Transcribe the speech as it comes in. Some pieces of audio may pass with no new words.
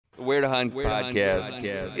Where to Hunt podcast.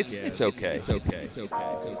 It's okay. It's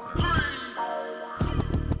okay.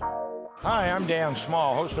 Hi, I'm Dan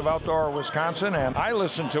Small, host of Outdoor Wisconsin, and I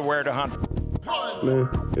listen to Where to Hunt.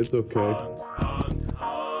 It's okay.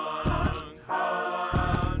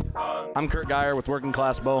 I'm Kurt Geyer with Working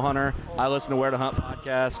Class Bow Hunter. I listen to Where to Hunt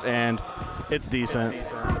podcast, and it's decent.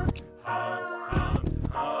 It's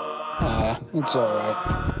all right.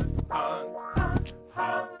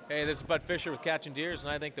 Hey, this is Bud Fisher with Catching Deers,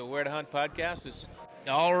 and I think the Where to Hunt podcast is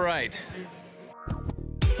all right.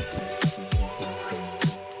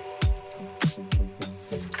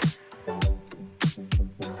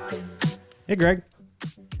 Hey, Greg.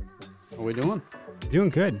 How are we doing? Doing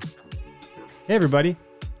good. Hey, everybody.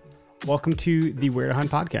 Welcome to the Where to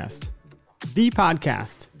Hunt podcast, the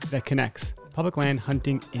podcast that connects public land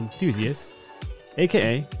hunting enthusiasts,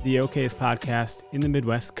 aka the okayest podcast in the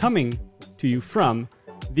Midwest, coming to you from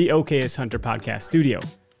the Okayest Hunter podcast studio.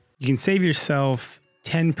 You can save yourself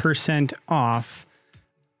 10% off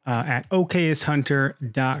at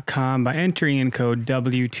okayesthunter.com by entering in code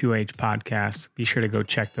W2H podcast. Be sure to go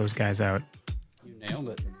check those guys out. You nailed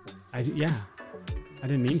it. I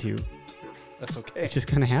didn't mean to. That's okay. It just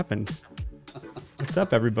kind of happened. What's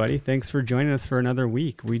up, everybody? Thanks for joining us for another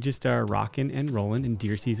week. We just are rocking and rolling, and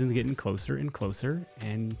deer season's getting closer and closer.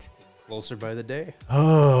 And Closer by the day.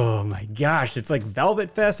 oh my gosh, it's like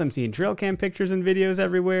Velvet Fest. I'm seeing trail cam pictures and videos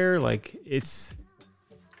everywhere. Like it's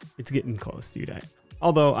getting close, dude.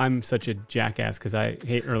 Although I'm such a jackass because I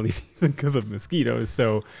hate early season because of mosquitoes,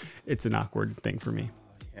 so it's an awkward thing for me.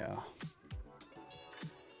 Yeah.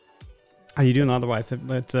 How you doing otherwise?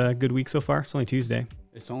 It's a good week so far. It's only Tuesday.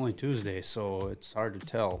 It's only Tuesday, so it's hard to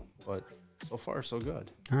tell, but so far so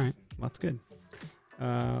good. All right, well, that's good.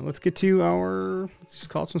 Let's get to let's just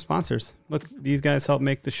call it some sponsors. Look, these guys help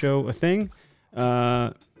make the show a thing.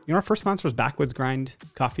 Our first sponsor is Backwoods Grind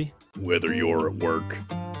Coffee. Whether you're at work,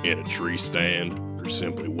 in a tree stand, or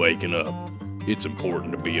simply waking up, it's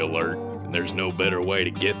important to be alert, and there's no better way to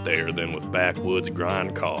get there than with Backwoods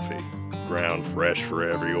Grind Coffee. Ground fresh for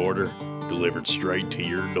every order, delivered straight to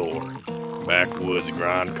your door. Backwoods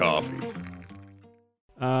Grind Coffee.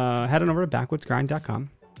 Head on over to backwoodsgrind.com.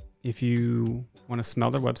 If you want to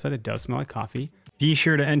smell their website, it does smell like coffee. Be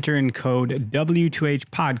sure to enter in code W2H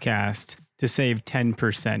podcast to save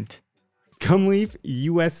 10%. Gumleaf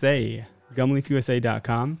USA,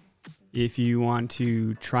 gumleafusa.com. If you want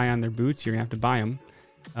to try on their boots, you're going to have to buy them.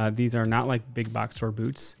 These are not like big box store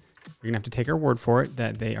boots. You're going to have to take our word for it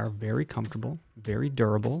that they are very comfortable, very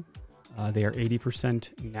durable. They are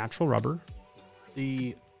 80% natural rubber.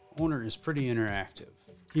 The owner is pretty interactive.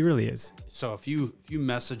 He really is. So if you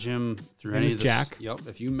message him through His any name of is this, Jack. Yep.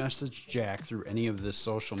 If you message Jack through any of the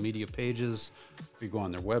social media pages, if you go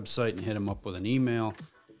on their website and hit him up with an email,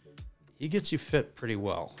 he gets you fit pretty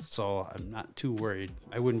well. So I'm not too worried.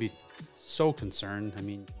 I wouldn't be so concerned. I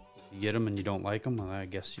mean, if you get them and you don't like them, well, I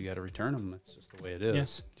guess you got to return them. That's just the way it is.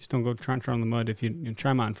 Yes. Just don't go trunch on the mud if you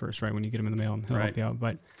try them on first, right? When you get them in the mail, and he'll help Right. you out.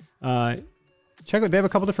 But check out, they have a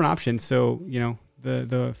couple different options. So,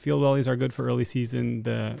 the field wellies are good for early season.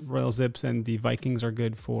 The Royal Zips and the Vikings are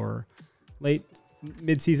good for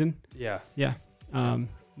mid-season. Yeah. Yeah.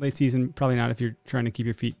 Late season, probably not if you're trying to keep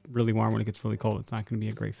your feet really warm when it gets really cold. It's not going to be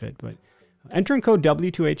a great fit. But enter in code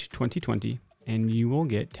W2H2020 and you will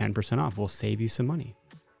get 10% off. We'll save you some money.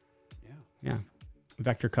 Yeah.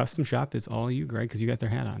 Vector Custom Shop is all you, Greg, because you got their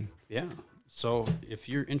hat on. Yeah. So if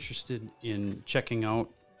you're interested in checking out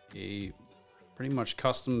a pretty much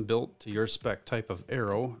custom built to your spec type of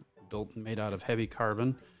arrow, built and made out of heavy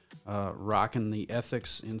carbon, rocking the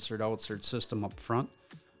Ethics insert-outsert system up front,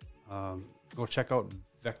 go check out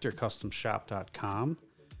vectorcustomshop.com.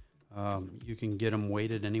 You can get them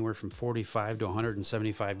weighted anywhere from 45 to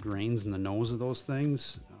 175 grains in the nose of those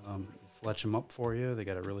things. Fletch them up for you. They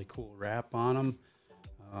got a really cool wrap on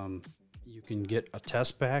them. You can get a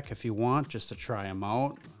test pack if you want, just to try them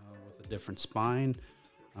out with a different spine.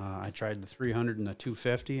 I tried the 300 and the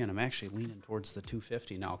 250, and I'm actually leaning towards the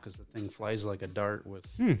 250 now because the thing flies like a dart with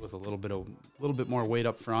a little bit more weight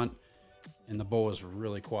up front, and the bow is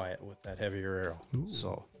really quiet with that heavier arrow. Ooh,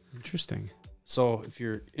 so interesting. So if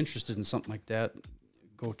you're interested in something like that,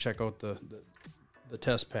 go check out the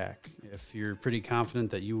test pack. If you're pretty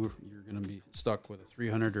confident that you're going to be stuck with a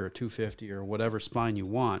 300 or a 250 or whatever spine you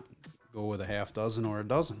want, go with a half dozen or a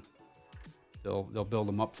dozen. They'll build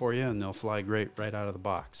them up for you, and they'll fly great right out of the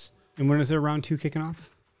box. And when is their round 2 kicking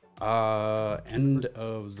off? End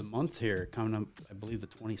of the month here, coming up, I believe the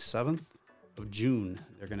 27th of June.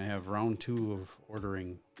 They're going to have round 2 of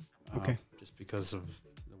ordering. Okay. Just because of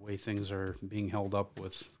the way things are being held up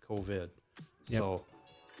with COVID. Yep. So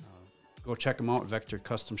go check them out at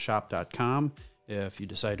vectorcustomshop.com. If you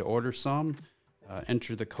decide to order some,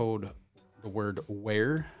 enter the code, the word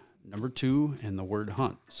WHERE, number 2, and the word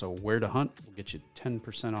HUNT. So where to hunt will get you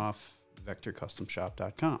 10% off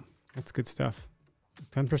vectorcustomshop.com. That's good stuff.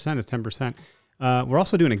 10% is 10%. We're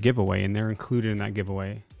also doing a giveaway, and they're included in that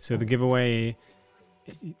giveaway. So the giveaway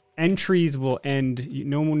entries will end.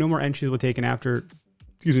 No more entries will be taken after,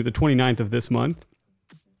 the 29th of this month.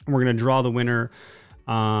 And we're going to draw the winner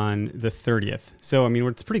on the 30th. So, I mean,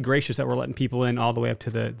 it's pretty gracious that we're letting people in all the way up to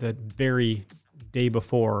the very day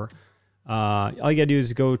before. All you got to do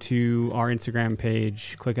is go to our Instagram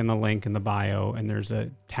page, click on the link in the bio, and there's a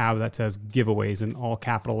tab that says giveaways in all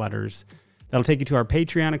capital letters. That'll take you to our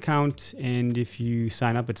Patreon account, and if you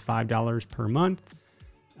sign up, it's $5 per month.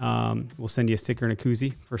 We'll send you a sticker and a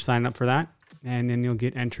koozie for signing up for that, and then you'll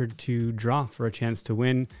get entered to draw for a chance to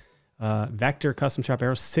win Vector Custom Shop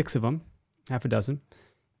arrows, 6 of them, half a dozen,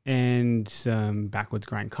 and some Backwoods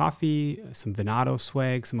Grind coffee, some Venado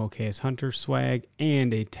swag, some OKS Hunter swag,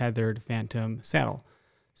 and a tethered Phantom saddle.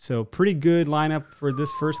 So pretty good lineup for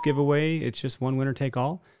this first giveaway. It's just one winner take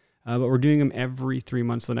all. But we're doing them every 3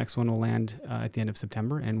 months. The next one will land at the end of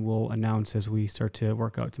September, and we'll announce as we start to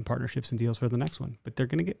work out some partnerships and deals for the next one. But they're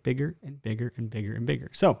going to get bigger and bigger and bigger and bigger.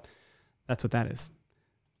 So that's what that is.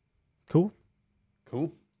 Cool?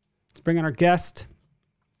 Cool. Let's bring on our guest.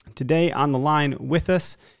 Today on the line with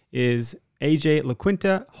us is AJ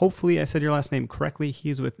Iaquinta. Hopefully I said your last name correctly.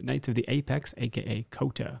 He is with Knights of the Apex, a.k.a.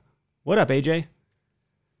 KOTA. What up, AJ?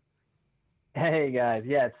 Hey guys,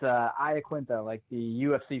 yeah, it's Iaquinta, like the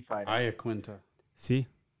UFC fighter. Iaquinta. See,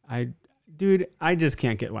 I just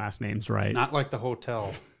can't get last names right. Not like the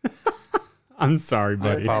hotel. I'm sorry,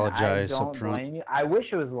 buddy. I apologize I don't up front. blame you. I wish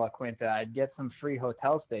it was La Quinta. I'd get some free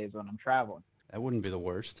hotel stays when I'm traveling. That wouldn't be the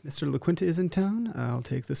worst. Mr. Iaquinta is in town. I'll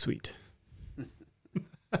take the suite.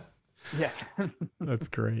 Yeah. That's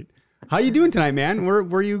great. How you doing tonight, man?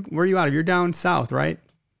 Where you out of? You're down south, right?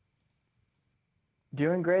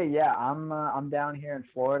 Doing great. Yeah, I'm down here in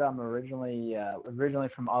Florida. I'm originally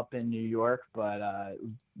from up in New York, but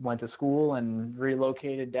went to school and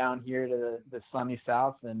relocated down here to the sunny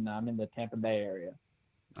south, and I'm in the Tampa Bay area.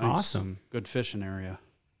 Nice. Awesome. Good fishing area.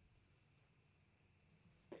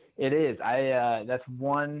 It is. That's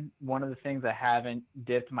one of the things I haven't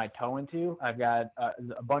dipped my toe into. I've got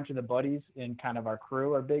a bunch of the buddies in kind of our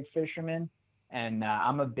crew are big fishermen, and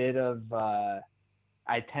I'm a bit of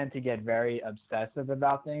I tend to get very obsessive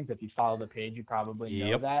about things. If you follow the page, you probably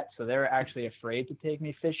know that. So they're actually afraid to take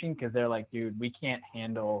me fishing because they're like, dude, we can't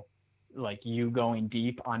handle like you going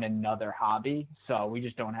deep on another hobby. So we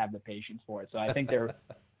just don't have the patience for it. So I think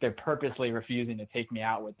they're purposely refusing to take me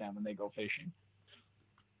out with them when they go fishing.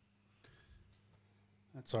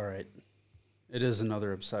 That's all right. It is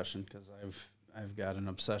another obsession because I've got an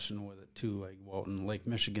obsession with it too. I go out in Lake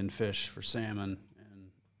Michigan fish for salmon, and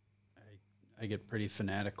I get pretty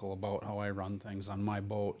fanatical about how I run things on my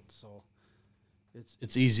boat. So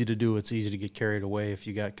it's easy to do. It's easy to get carried away if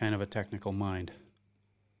you got kind of a technical mind.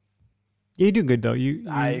 Yeah, you do good though. You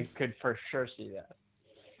I could for sure see that.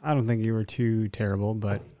 I don't think you were too terrible,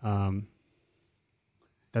 but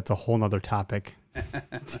that's a whole nother topic.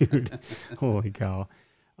 Dude, holy cow.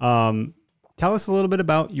 Tell us a little bit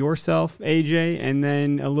about yourself, AJ, and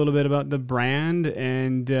then a little bit about the brand,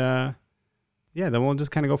 and then we'll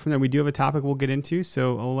just kind of go from there. We do have a topic we'll get into,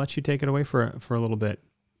 so I'll let you take it away for a little bit.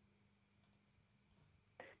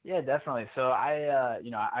 Yeah, definitely. So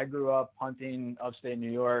I grew up hunting upstate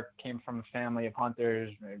New York, came from a family of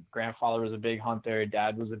hunters. My grandfather was a big hunter.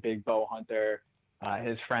 Dad was a big bow hunter.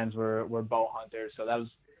 His friends were bow hunters. So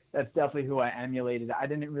that's definitely who I emulated. I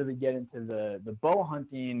didn't really get into the bow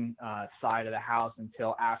hunting side of the house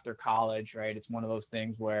until after college, right? It's one of those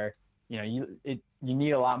things where, you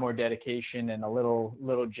need a lot more dedication and a little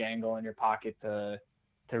jangle in your pocket to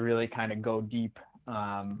really kind of go deep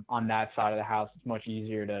on that side of the house. It's much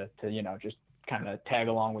easier to just kind of tag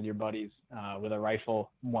along with your buddies with a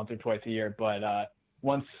rifle once or twice a year. But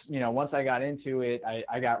once I got into it,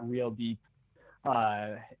 I got real deep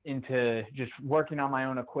into just working on my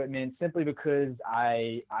own equipment, simply because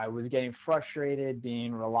I was getting frustrated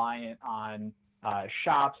being reliant on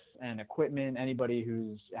shops and equipment. Anybody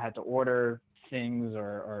who's had to order things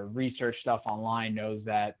or research stuff online knows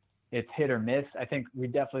that it's hit or miss. I think we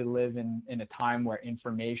definitely live in a time where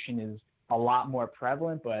information is a lot more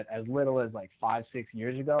prevalent, but as little as like 5-6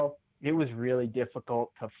 years ago, it was really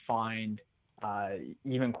difficult to find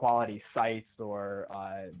even quality sites or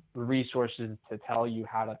resources to tell you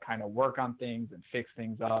how to kind of work on things and fix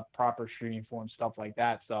things up, proper shooting forms, stuff like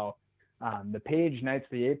that. So the page Knights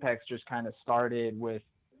of the Apex just kind of started with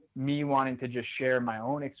me wanting to just share my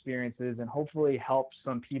own experiences and hopefully help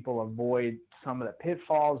some people avoid some of the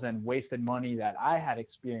pitfalls and wasted money that I had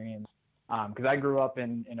experienced. Because I grew up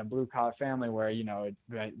in a blue collar family where, you know,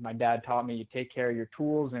 my dad taught me you take care of your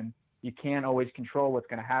tools, and you can't always control what's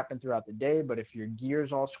going to happen throughout the day. But if your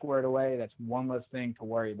gear's all squared away, that's one less thing to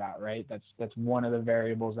worry about, right? That's one of the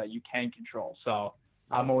variables that you can control. So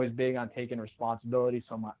I'm always big on taking responsibility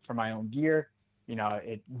for my own gear. You know,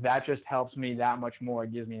 that just helps me that much more.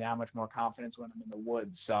 It gives me that much more confidence when I'm in the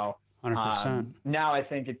woods. So 100%. Now I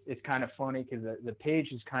think it's kind of funny because the page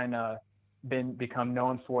has kind of become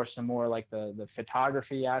known for some more like the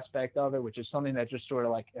photography aspect of it, which is something that just sort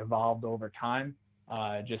of like evolved over time.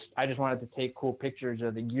 I just wanted to take cool pictures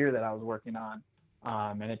of the gear that I was working on.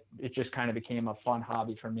 And it just kind of became a fun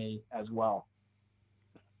hobby for me as well.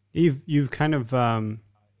 You've kind of,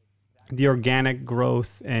 the organic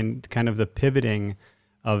growth and kind of the pivoting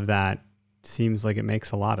of that seems like it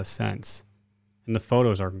makes a lot of sense. And the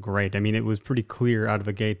photos are great. I mean, it was pretty clear out of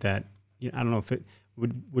the gate that, I don't know if it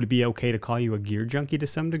would it be okay to call you a gear junkie to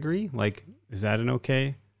some degree? Like, is that an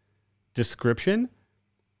okay description?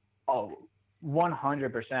 Oh,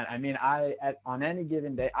 100%. I mean, on any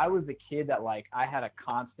given day, I was the kid that like, I had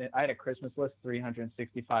a Christmas list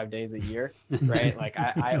 365 days a year, right? Like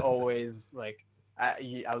I always like,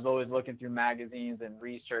 I was always looking through magazines and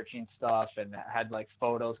researching stuff, and had like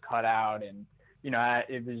photos cut out, and you know,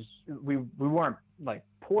 we weren't like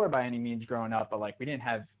poor by any means growing up, but like we didn't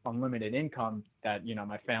have unlimited income that, you know,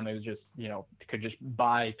 my family was just, you know, could just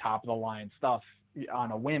buy top of the line stuff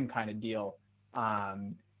on a whim kind of deal.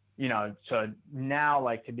 You know, so now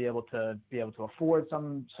like to be able to afford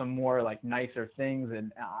some more like nicer things,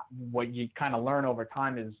 and what you kind of learn over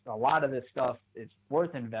time is a lot of this stuff is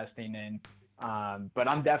worth investing in. But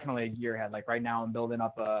I'm definitely a gearhead. Like right now I'm building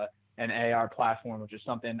up an AR platform, which is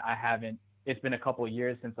something it's been a couple of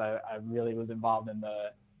years since I really was involved in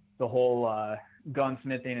the whole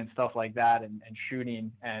gunsmithing and stuff like that, and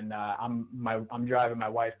shooting. And I'm driving my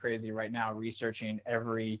wife crazy right now, researching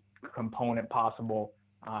every component possible.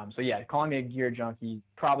 So yeah, calling me a gear junkie,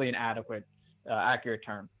 probably an accurate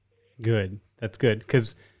term. Good. That's good.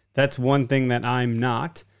 Because that's one thing that I'm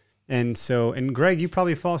not. And Greg, you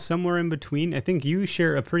probably fall somewhere in between. I think you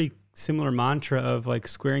share a pretty similar mantra of like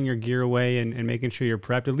squaring your gear away and making sure you're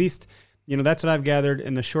prepped. At least, you know, that's what I've gathered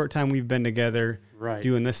in the short time we've been together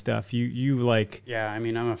doing this stuff. You like... Yeah, I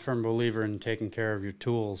mean, I'm a firm believer in taking care of your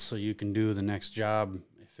tools so you can do the next job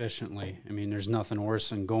efficiently. I mean, there's nothing worse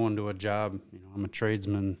than going to a job. You know, I'm a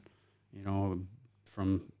tradesman, you know,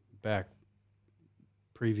 from back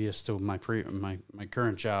previous to my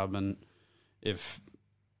current job. And if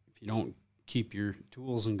you don't keep your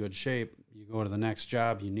tools in good shape, you go to the next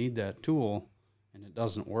job, you need that tool, and it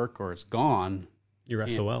doesn't work or it's gone. You're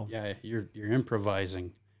SOL. Yeah, you're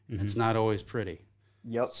improvising. Mm-hmm. It's not always pretty.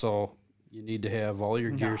 Yep. So you need to have all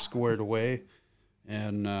your gear squared away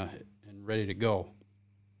and ready to go.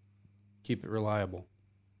 Keep it reliable.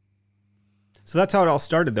 So that's how it all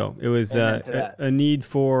started, though. It was a need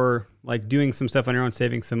for like doing some stuff on your own,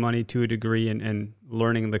 saving some money to a degree, and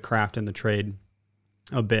learning the craft and the trade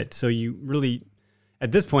a bit. So you really,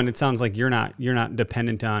 at this point, it sounds like you're not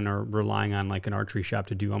dependent on or relying on like an archery shop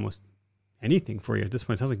to do almost anything for you. At this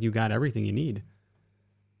point, it sounds like you got everything you need.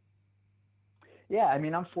 Yeah, I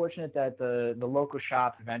mean, I'm fortunate that the local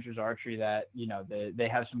shop, Adventures Archery, that, you know, they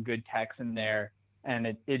have some good techs in there,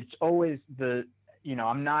 and it's always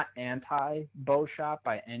I'm not anti bow shop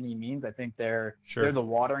by any means. I think they're the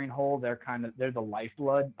watering hole. They're the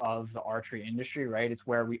lifeblood of the archery industry, right? It's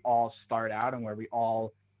where we all start out and where we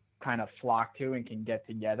all kind of flock to and can get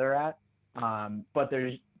together at. But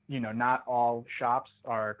there's, you know, not all shops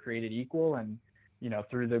are created equal, and, you know,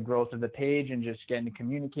 through the growth of the page and just getting to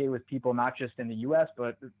communicate with people, not just in the US,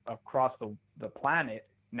 but across the planet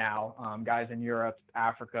now, guys in Europe,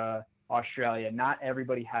 Africa, Australia, not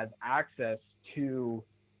everybody has access to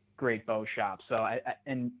great bow shops. So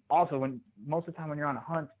and also most of the time when you're on a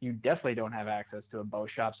hunt, you definitely don't have access to a bow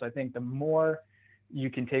shop. So I think the more you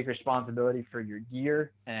can take responsibility for your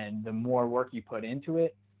gear and the more work you put into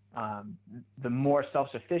it, the more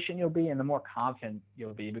self-sufficient you'll be and the more confident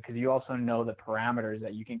you'll be, because you also know the parameters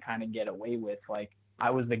that you can kind of get away with. Like,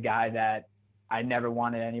 I was the guy that I never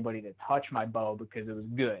wanted anybody to touch my bow because it was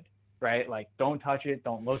good, right? Like, don't touch it,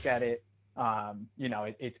 don't look at it. You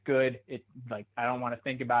know, it's good. It's like, I don't want to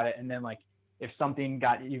think about it. And then like, if something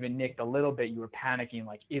got even nicked a little bit, you were panicking,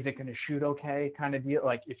 like, is it going to shoot okay kind of deal?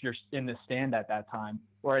 Like, if you're in the stand at that time.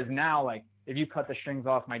 Whereas now, like, if you cut the strings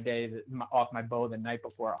off off my bow the night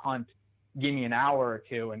before a hunt, give me an hour or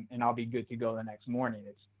two and I'll be good to go the next morning.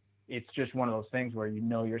 It's just one of those things where you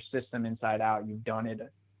know your system inside out. You've done it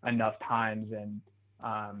enough times, and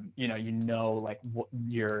like what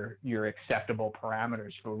your acceptable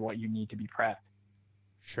parameters for what you need to be prepped.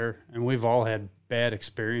 Sure. And we've all had bad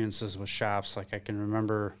experiences with shops. Like I can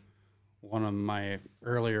remember one of my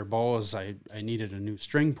earlier bows, I needed a new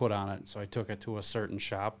string put on it. So I took it to a certain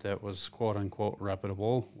shop that was quote unquote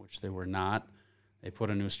reputable, which they were not. They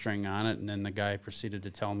put a new string on it, and then the guy proceeded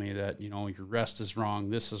to tell me that, your rest is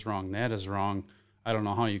wrong, this is wrong, that is wrong. I don't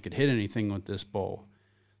know how you could hit anything with this bow.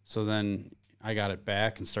 So then I got it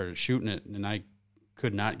back and started shooting it, and I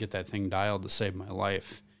could not get that thing dialed to save my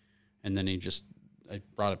life. And then I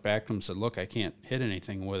brought it back to him and said, look, I can't hit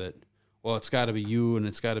anything with it. Well, it's got to be you, and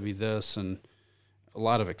it's got to be this, and a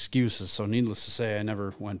lot of excuses. So needless to say, I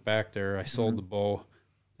never went back there. I sold the bow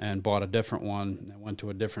and bought a different one. I went to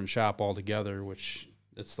a different shop altogether, which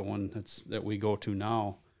that's the one that we go to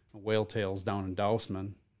now, Whale Tails down in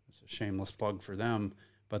Dousman. It's a shameless plug for them,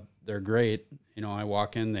 but they're great. I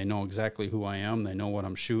walk in, they know exactly who I am, they know what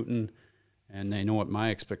I'm shooting, and they know what my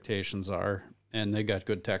expectations are, and they got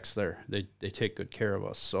good techs there. They take good care of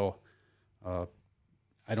us. So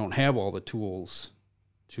I don't have all the tools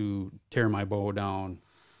to tear my bow down,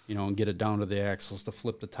 and get it down to the axles, to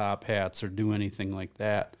flip the top hats or do anything like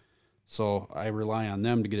that. So I rely on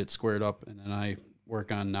them to get it squared up, and then I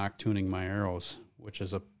work on knock tuning my arrows, which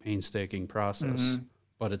is a painstaking process,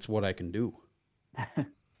 but it's what I can do.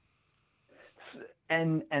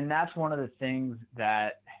 And that's one of the things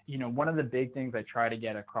that, one of the big things I try to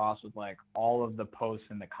get across with like all of the posts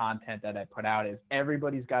and the content that I put out is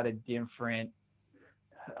everybody's got a different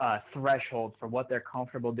threshold for what they're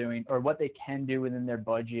comfortable doing or what they can do within their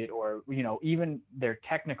budget, or even their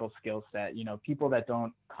technical skill set. People that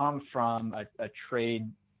don't come from a trade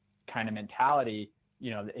kind of mentality,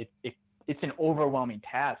 it's an overwhelming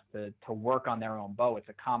task to work on their own bow. It's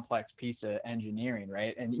a complex piece of engineering,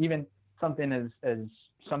 right? And even something as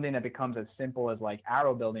something that becomes as simple as like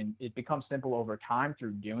arrow building, it becomes simple over time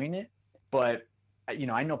through doing it. But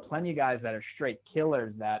I know plenty of guys that are straight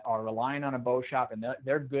killers that are relying on a bow shop, and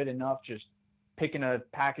they're good enough just picking a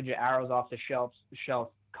package of arrows off the shelf,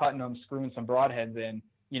 cutting them, screwing some broadheads in,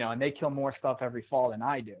 and they kill more stuff every fall than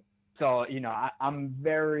I do. So, I'm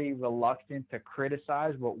very reluctant to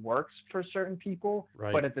criticize what works for certain people.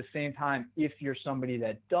 Right. But at the same time, if you're somebody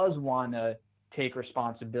that does want to take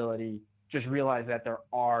responsibility, just realize that there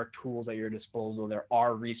are tools at your disposal. There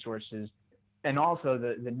are resources. And also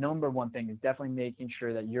the number one thing is definitely making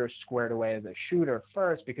sure that you're squared away as a shooter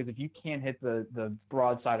first, because if you can't hit the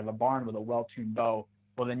broadside of a barn with a well-tuned bow,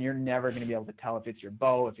 well, then you're never going to be able to tell if it's your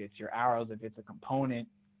bow, if it's your arrows, if it's a component,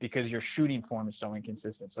 because your shooting form is so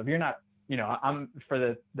inconsistent. So if you're not, I'm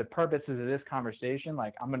for the purposes of this conversation,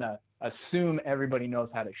 like I'm going to assume everybody knows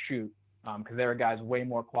how to shoot, because there are guys way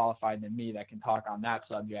more qualified than me that can talk on that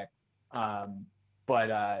subject.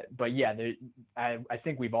 But yeah, I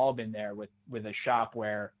think we've all been there with a shop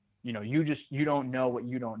where, you don't know what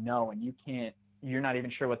you don't know, and you're not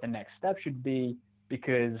even sure what the next step should be,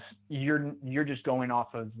 because you're just going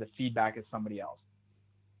off of the feedback of somebody else.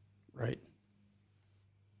 Right.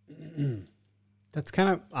 That's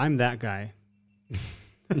I'm that guy.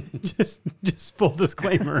 just full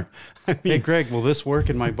disclaimer. I mean, Hey, Greg, will this work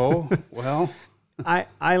in my bow? Well,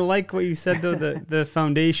 I like what you said, though. The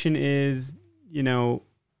foundation is,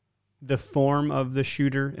 the form of the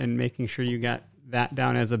shooter and making sure you got that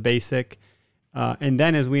down as a basic. And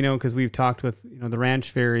then, as we know, because we've talked with, the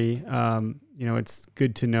Ranch Fairy, it's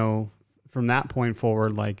good to know from that point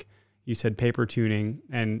forward, like you said, paper tuning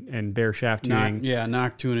and bare shaft tuning.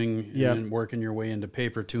 Knock tuning, Yep. and working your way into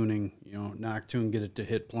paper tuning. Knock tune, get it to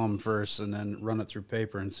hit plumb first, and then run it through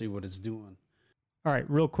paper and see what it's doing. All right,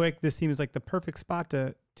 real quick, this seems like the perfect spot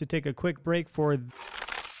to take a quick break for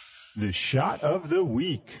the shot of the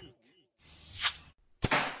week.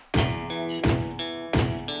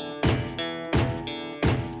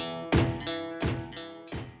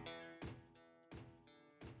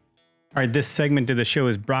 All right, this segment of the show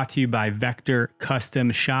is brought to you by Vector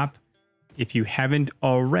Custom Shop. If you haven't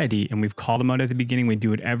already, and we've called them out at the beginning, we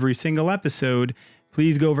do it every single episode,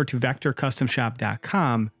 please go over to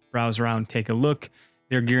vectorcustomshop.com, browse around, take a look.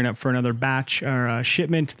 They're gearing up for another batch or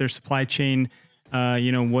shipment. Their supply chain,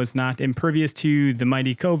 was not impervious to the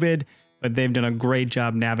mighty COVID, but they've done a great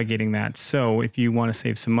job navigating that. So if you want to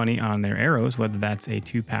save some money on their arrows, whether that's a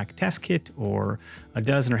 2-pack test kit or a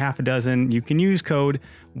dozen or half a dozen, you can use code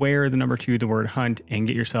WHERE2 the word hunt and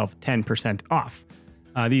get yourself 10% off.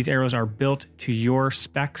 These arrows are built to your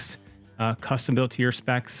specs, custom built to your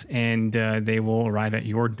specs, and they will arrive at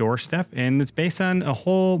your doorstep. And it's based on a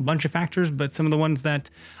whole bunch of factors, but some of the ones that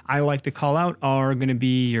I like to call out are going to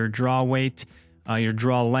be your draw weight, your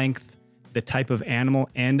draw length, the type of animal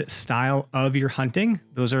and style of your hunting.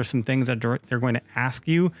 Those are some things that they're going to ask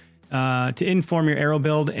you to inform your arrow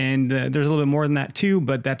build. And there's a little bit more than that too,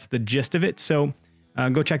 but that's the gist of it. So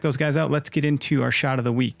go check those guys out. Let's get into our shot of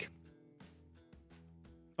the week.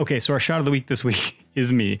 Okay, so our shot of the week this week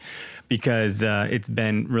is me, because it's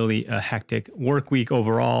been really a hectic work week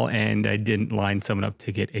overall, and I didn't line someone up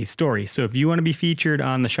to get a story. So if you want to be featured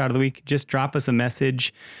on the shot of the week, just drop us a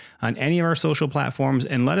message on any of our social platforms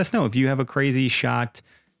and let us know if you have a crazy shot,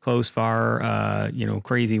 close, far,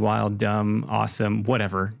 crazy, wild, dumb, awesome,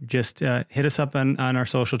 whatever. Just hit us up on our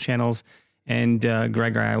social channels, and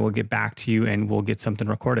Greg or I will get back to you, and we'll get something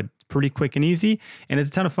recorded. It's pretty quick and easy, and it's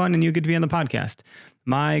a ton of fun, and you get to be on the podcast.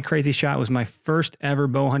 My crazy shot was my first ever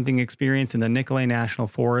bow hunting experience in the Nicolet National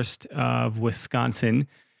Forest of Wisconsin.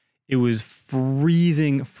 It was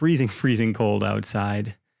freezing cold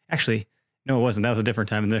outside. Actually, no, it wasn't. That was a different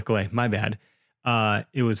time in Nicolet. My bad.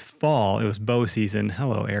 It was fall. It was bow season.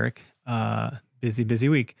 Hello, Eric. Busy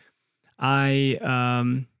week.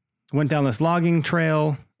 I went down this logging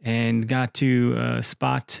trail and got to a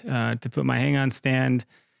spot to put my hang-on stand.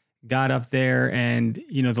 Got up there, and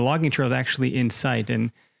the logging trail is actually in sight,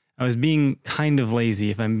 and I was being kind of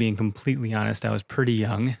lazy, if I'm being completely honest. I was pretty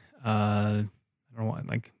young, I don't know,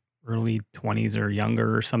 like early 20s or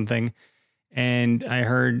younger or something, and I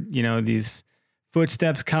heard these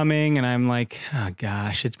footsteps coming, and I'm like, oh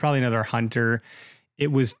gosh, it's probably another hunter.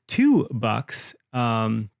 It was 2 bucks,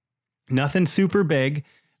 nothing super big,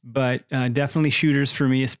 but definitely shooters for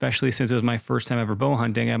me, especially since it was my first time ever bow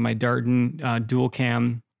hunting. I had my Darton dual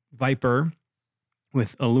cam Viper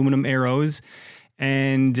with aluminum arrows,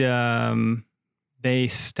 and they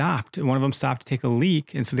stopped. One of them stopped to take a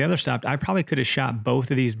leak, and so the other stopped. I probably could have shot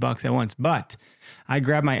both of these bucks at once, but I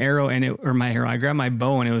grabbed my arrow I grabbed my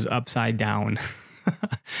bow, and it was upside down.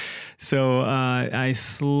 So I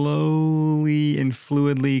slowly and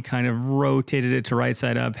fluidly kind of rotated it to right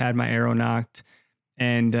side up, had my arrow knocked,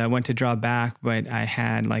 and went to draw back, but I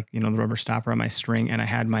had the rubber stopper on my string, and I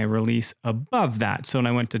had my release above that. So when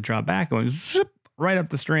I went to draw back, I went zip right up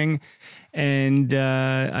the string, and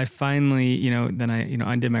I finally, then I,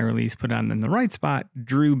 undid my release, put it on in the right spot,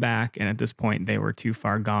 drew back, and at this point they were too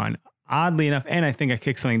far gone. Oddly enough, and I think I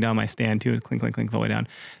kicked something down my stand too, clink, clink, clink the way down.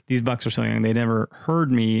 These bucks are so young, they never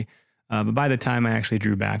heard me. But by the time I actually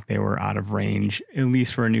drew back, they were out of range. At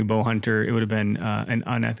least for a new bow hunter, it would have been an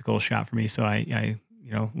unethical shot for me. So I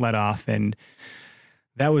let off, and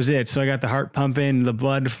that was it. So I got the heart pumping, the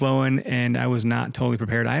blood flowing, and I was not totally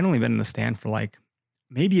prepared. I had only been in the stand for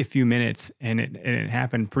maybe a few minutes, and it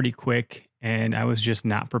happened pretty quick, and I was just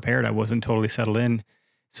not prepared. I wasn't totally settled in.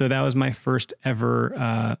 So that was my first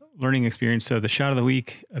ever learning experience. So the shot of the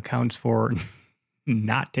week accounts for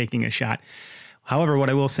not taking a shot. However, what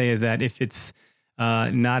I will say is that if it's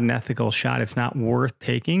not an ethical shot, it's not worth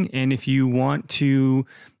taking. And if you want to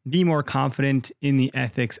be more confident in the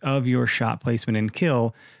ethics of your shot placement and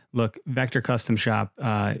kill, look, Vector Custom Shop,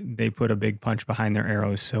 they put a big punch behind their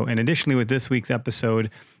arrows. So, and additionally with this week's episode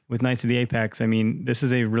with Knights of the Apex, I mean, this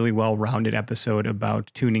is a really well-rounded episode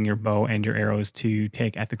about tuning your bow and your arrows to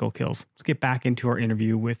take ethical kills. Let's get back into our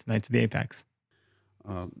interview with Knights of the Apex.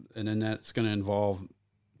 And then that's going to involve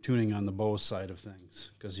tuning on the bow side of things,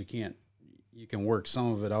 because you can work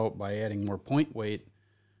some of it out by adding more point weight,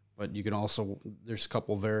 but you can also, there's a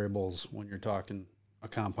couple variables when you're talking a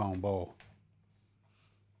compound bow.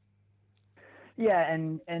 Yeah,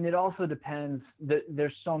 and it also depends.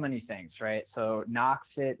 There's so many things, right? So knock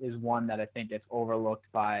fit is one that I think gets overlooked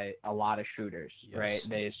by a lot of shooters, yes. Right?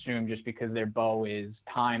 They assume just because their bow is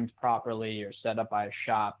timed properly or set up by a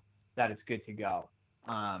shop that it's good to go.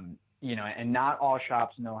 And not all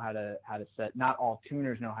shops know how to set, not all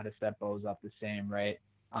tuners know how to set bows up the same, right?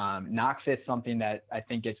 Knock fit's something that I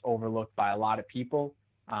think gets overlooked by a lot of people.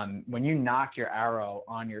 When you knock your arrow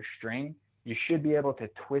on your string, you should be able to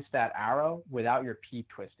twist that arrow without your peep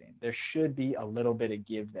twisting. There should be a little bit of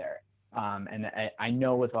give there. And I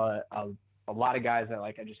know with a lot of guys that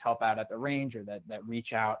I just help out at the range or that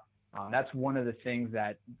reach out, that's one of the things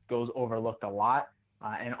that goes overlooked a lot.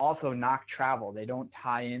 And also knock travel. They don't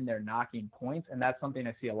tie in their knocking points. And that's something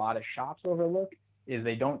I see a lot of shops overlook, is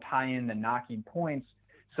they don't tie in the knocking points.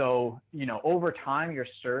 So, over time, your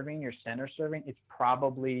center serving, it's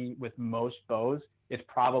probably, with most bows, it's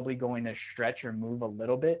probably going to stretch or move a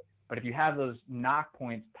little bit. But if you have those knock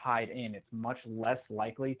points tied in, it's much less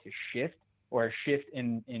likely to shift, or shift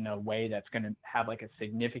in a way that's going to have a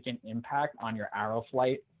significant impact on your arrow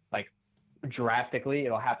flight, drastically.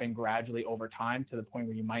 It'll happen gradually over time to the point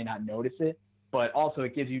where you might not notice it. But also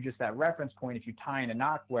it gives you just that reference point if you tie in a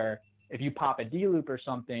knock, where if you pop a D-loop or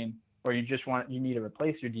something, or you need to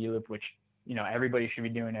replace your D-loop, which everybody should be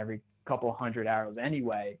doing every couple hundred arrows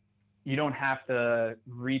anyway, you don't have to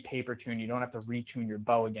re-paper tune. You don't have to retune your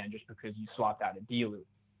bow again just because you swapped out a D-loop.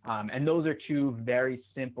 And those are two very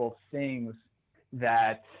simple things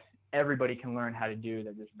that everybody can learn how to do.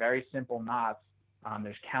 They're just very simple knots.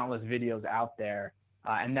 There's countless videos out there.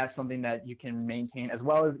 And that's something that you can maintain, as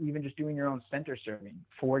well as even just doing your own center serving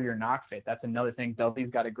for your knock fit. That's another thing. Dudley's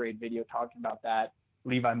got a great video talking about that.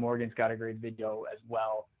 Levi Morgan's got a great video as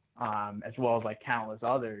well as like countless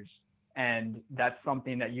others. And that's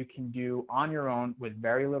something that you can do on your own with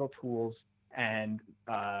very little tools, and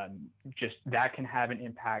just that can have an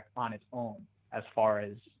impact on its own as far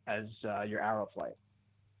as your arrow flight.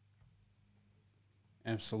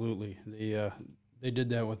 Absolutely. They did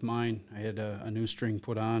that with mine. I had a new string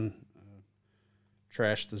put on,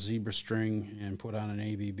 trashed the zebra string, and put on an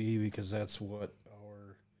ABB because that's what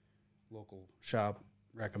our local shop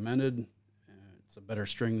recommended. It's a better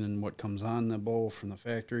string than what comes on the bow from the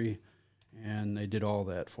factory, and they did all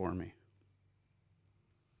that for me.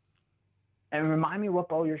 And remind me what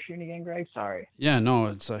bow you're shooting again, Greg? Sorry. Yeah, no,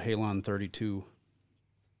 it's a Halon 32.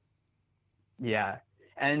 Yeah.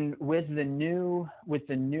 And with the newer,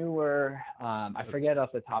 I forget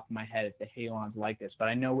off the top of my head if the Halon's like this, but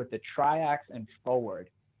I know with the Triax and Forward,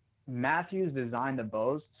 Matthews designed the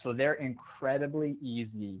bows so they're incredibly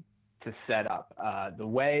easy to set up. The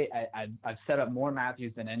way I've set up more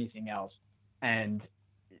Matthews than anything else, and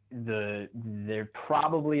they're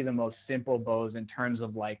probably the most simple bows in terms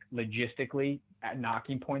of like logistically at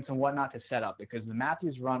knocking points and whatnot to set up, because the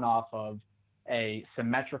Matthews run off of a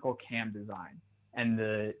symmetrical cam design, and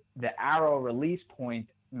the arrow release point,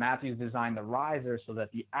 Matthews designed the riser so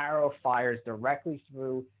that the arrow fires directly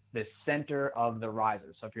through the center of the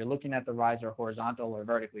riser. So if you're looking at the riser horizontal or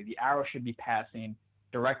vertically, the arrow should be passing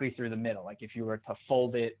directly through the middle. Like if you were to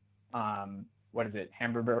fold it,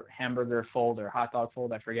 hamburger fold or hot dog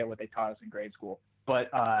fold? I forget what they taught us in grade school. But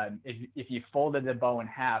if you folded the bow in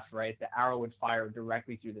half, right, the arrow would fire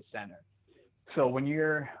directly through the center. So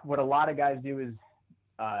what a lot of guys do is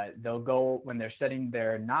they'll go, when they're setting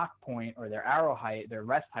their knock point or their arrow height, their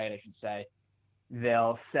rest height, I should say,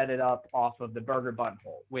 they'll set it up off of the burger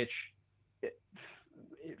buttonhole, which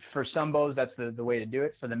for some bows, that's the way to do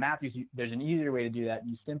it. For the Matthews, there's an easier way to do that.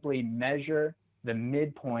 You simply measure the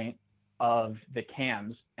midpoint of the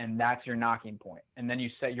cams, and that's your knocking point. And then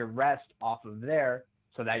you set your rest off of there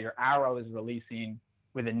so that your arrow is releasing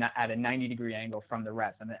at a 90-degree angle from the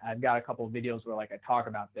rest. And I've got a couple of videos where I talk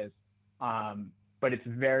about this, but it's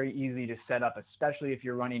very easy to set up, especially if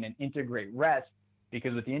you're running an integrate rest,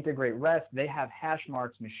 because with the integrate rest, they have hash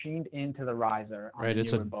marks machined into the riser on the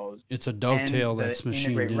newer bows. It's a dovetail that's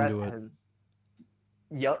machined into it.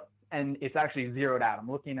 Yep. And it's actually zeroed out. I'm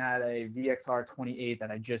looking at a VXR 28 that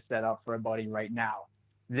I just set up for a buddy right now.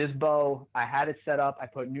 This bow, I had it set up. I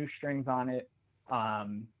put new strings on it.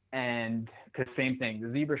 And because same thing, the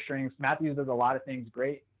zebra strings, Matthews does a lot of things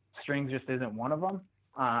great. Strings just isn't one of them.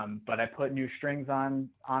 But I put new strings on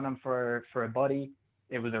them for a buddy.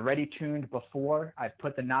 It was already tuned before. I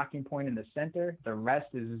put the knocking point in the center. The rest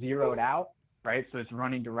is zeroed out, right? So it's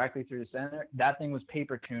running directly through the center. That thing was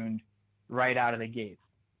paper tuned right out of the gates.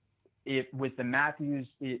 With the Matthews,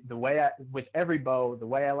 with every bow, the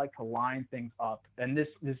way I like to line things up, and this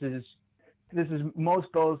is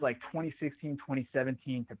most bows like 2016,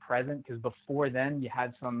 2017 to present, because before then you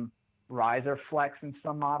had some riser flex in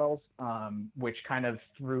some models, which kind of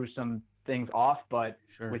threw some things off. But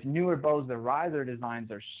with newer bows, the riser designs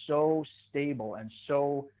are so stable and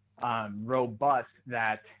so robust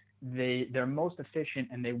that they're most efficient,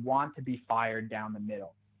 and they want to be fired down the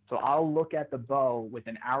middle. So I'll look at the bow with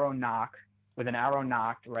an arrow knocked,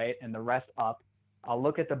 right, and the rest up. I'll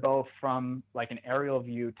look at the bow from like an aerial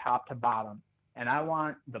view, top to bottom, and I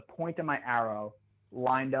want the point of my arrow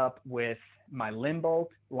lined up with my limb bolt,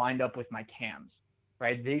 lined up with my cams,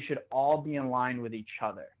 right? They should all be in line with each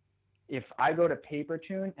other. If I go to paper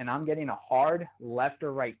tune and I'm getting a hard left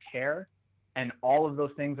or right tear, and all of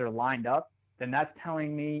those things are lined up, then that's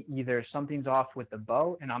telling me either something's off with the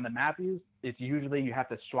bow. And on the Matthews, it's usually you have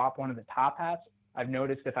to swap one of the top hats. I've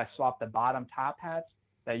noticed if I swap the bottom top hats,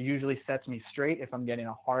 that usually sets me straight if I'm getting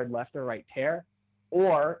a hard left or right tear.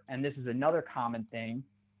 Or, and this is another common thing,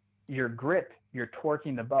 your grip, you're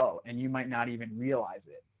torquing the bow, and you might not even realize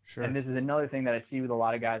it. Sure. And this is another thing that I see with a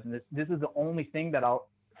lot of guys. And this is the only thing that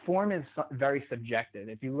form is very subjective.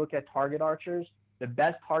 If you look at target archers, the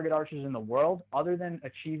best target archers in the world, other than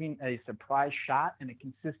achieving a surprise shot and a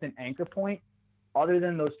consistent anchor point, other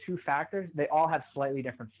than those two factors, they all have slightly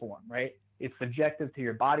different form, right? It's subjective to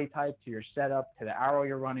your body type, to your setup, to the arrow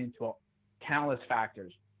you're running, to countless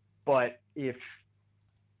factors. But if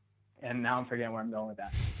and now I'm forgetting where I'm going with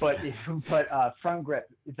that. But front grip,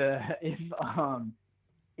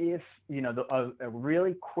 if you know, a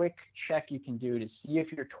really quick check you can do to see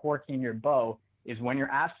if you're torquing your bow is when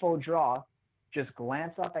you're at full draw, just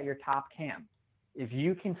glance up at your top cam. If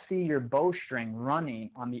you can see your bowstring running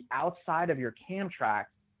on the outside of your cam track,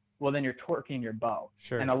 well, then you're torquing your bow.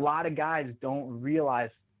 Sure. And a lot of guys don't realize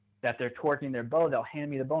that they're torquing their bow. They'll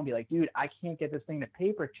hand me the bow and be like, dude, I can't get this thing to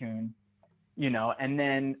paper tune, you know, and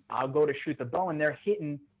then I'll go to shoot the bow and they're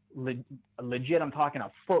hitting legit. I'm talking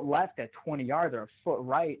a foot left at 20 yards or a foot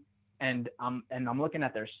right. And I'm looking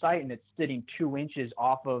at their sight and it's sitting 2 inches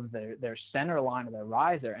off of their center line of their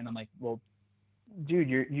riser. And I'm like, well, dude,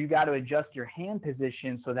 you got to adjust your hand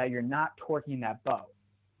position so that you're not torquing that bow.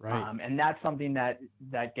 Right. And that's something that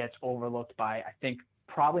gets overlooked by, I think,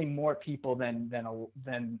 probably more people than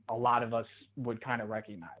a lot of us would kind of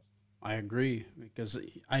recognize. I agree, because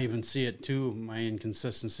I even see it too, my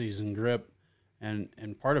inconsistencies in grip,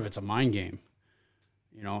 and part of it's a mind game.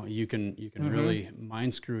 You know, you can really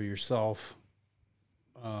mind screw yourself,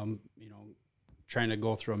 you know, trying to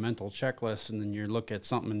go through a mental checklist, and then you look at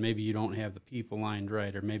something and maybe you don't have the peep aligned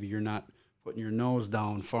right, or maybe you're not putting your nose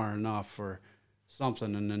down far enough or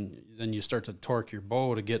something, and then you start to torque your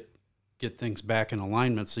bow to get things back in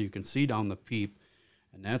alignment so you can see down the peep,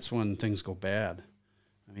 and that's when things go bad.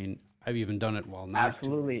 I mean, I've even done it while not.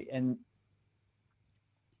 Absolutely,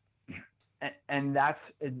 and that's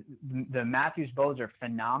the Matthews bows are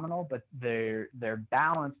phenomenal, but their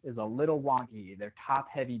balance is a little wonky. They're top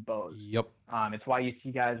heavy bows. Yep. It's why you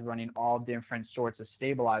see guys running all different sorts of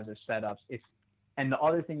stabilizer setups. And the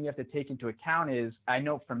other thing you have to take into account is, I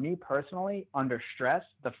know for me personally, under stress,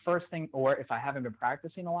 the first thing, or if I haven't been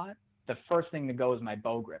practicing a lot, the first thing to go is my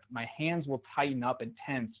bow grip. My hands will tighten up and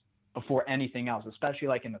tense before anything else, especially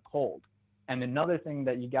like in the cold. And another thing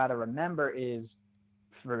that you got to remember is,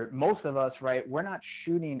 for most of us, right, we're not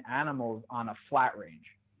shooting animals on a flat range.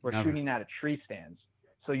 We're shooting at a tree stands.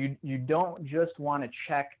 So you don't just want to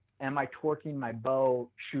check, am I torquing my bow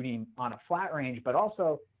shooting on a flat range, but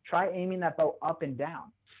also try aiming that bow up and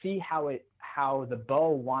down. See how the bow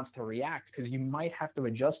wants to react, because you might have to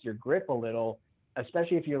adjust your grip a little,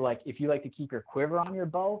 especially if you like to keep your quiver on your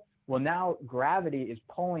bow. Well, now gravity is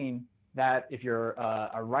pulling that. If you're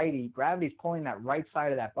a righty, gravity is pulling that right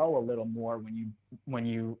side of that bow a little more when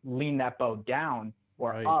you lean that bow down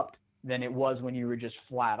or up than it was when you were just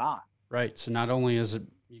flat on. Right. So not only is it,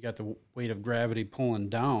 you got the weight of gravity pulling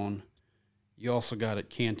down, you also got it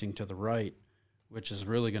canting to the right, which is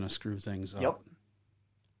really going to screw things up. Yep.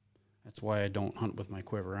 That's why I don't hunt with my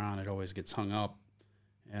quiver on. It always gets hung up.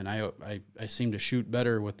 And I seem to shoot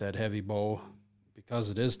better with that heavy bow because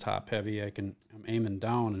it is top heavy. I'm aiming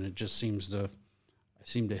down, and it just I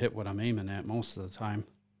seem to hit what I'm aiming at most of the time.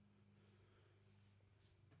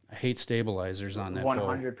 I hate stabilizers on that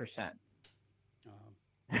 100%.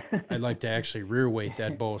 bow. I'd like to actually rear weight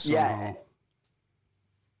that bow somehow.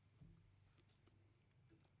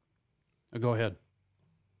 Yeah. Go ahead.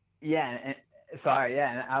 Yeah, and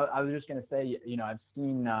I was just going to say, you know, I've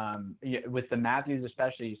seen with the Matthews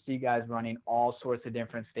especially, you see guys running all sorts of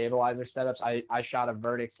different stabilizer setups. I shot a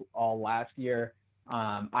Verdict all last year.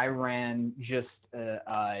 I ran just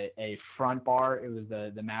a front bar. It was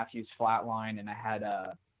the Matthews flatline, and I had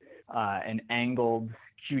an angled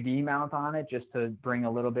QD mount on it just to bring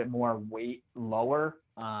a little bit more weight lower.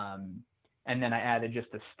 And then I added just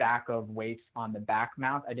a stack of weights on the back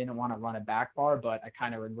mount. I didn't want to run a back bar, but I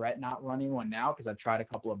kind of regret not running one now because I've tried a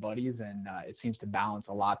couple of buddies and it seems to balance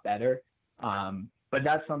a lot better. But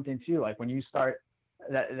that's something too. Like when you start,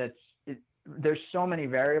 there's so many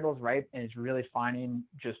variables, right? And it's really finding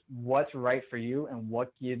just what's right for you and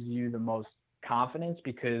what gives you the most confidence,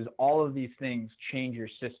 because all of these things change your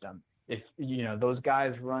system. If, you know, those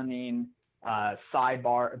guys running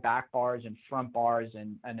sidebar, back bars and front bars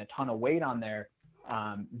and a ton of weight on there,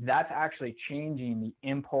 that's actually changing the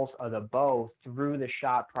impulse of the bow through the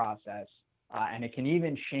shot process. And it can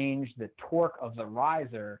even change the torque of the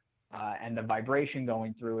riser and the vibration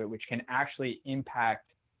going through it, which can actually impact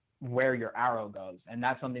where your arrow goes. And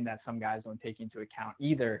that's something that some guys don't take into account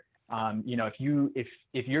either. You know,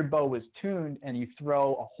 if your bow was tuned and you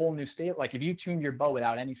throw a whole new like if you tuned your bow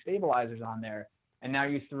without any stabilizers on there, and now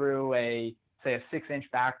you threw say a 6-inch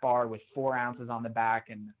back bar with 4 ounces on the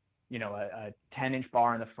back and, you know, a 10-inch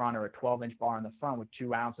bar in the front or a 12-inch bar in the front with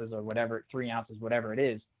 2 ounces or whatever, 3 ounces, whatever it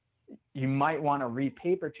is, you might want to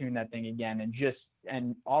re-paper tune that thing again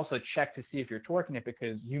and also check to see if you're torquing it,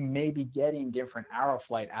 because you may be getting different arrow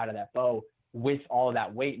flight out of that bow with all of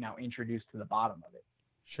that weight now introduced to the bottom of it.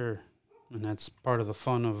 Sure. And that's part of the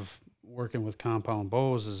fun of working with compound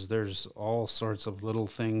bows is there's all sorts of little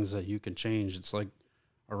things that you can change. It's like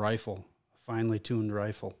a rifle, a finely tuned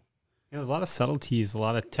rifle. There's a lot of subtleties, a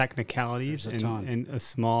lot of technicalities, and a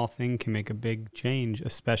small thing can make a big change,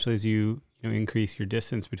 especially as you increase your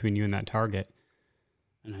distance between you and that target.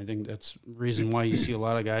 And I think that's the reason why you see a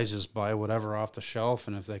lot of guys just buy whatever off the shelf,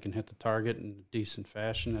 and if they can hit the target in a decent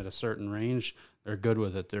fashion at a certain range, they're good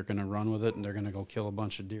with it. They're going to run with it, and they're going to go kill a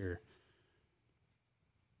bunch of deer.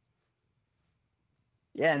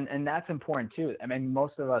 Yeah, and that's important too. I mean,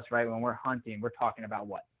 most of us, right, when we're hunting, we're talking about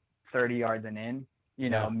 30 yards and in,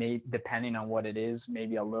 maybe depending on what it is,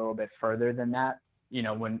 maybe a little bit further than that.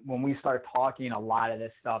 When we start talking a lot of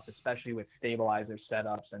this stuff, especially with stabilizer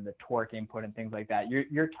setups and the torque input and things like that,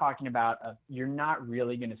 you're talking about, you're not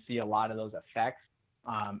really going to see a lot of those effects,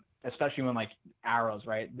 especially when like arrows,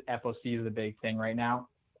 right? FOC is the big thing right now.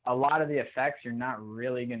 A lot of the effects you're not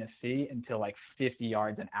really going to see until like 50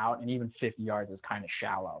 yards and out, and even 50 yards is kind of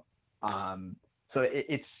shallow. So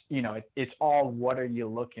it's all, what are you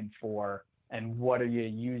looking for and what are you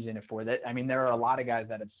using it for? That, I mean, there are a lot of guys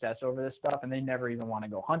that obsess over this stuff and they never even want to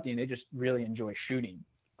go hunting. They just really enjoy shooting.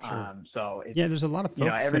 Sure. So there's a lot of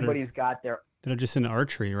folks everybody's got their, that are just in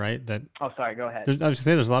archery, right? Oh, sorry, go ahead. I was just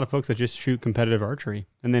say there's a lot of folks that just shoot competitive archery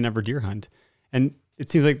and they never deer hunt, and it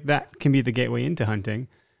seems like that can be the gateway into hunting.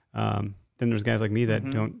 Then there's guys like me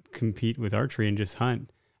that don't compete with archery and just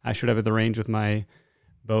hunt. I showed up at the range with my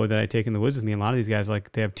bow that I take in the woods with me. And a lot of these guys,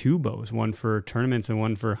 like, they have two bows, one for tournaments and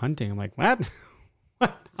one for hunting. I'm like, what?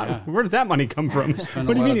 Yeah. Where does that money come from? What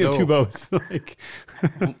do you mean you have two bows? Like,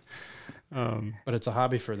 but it's a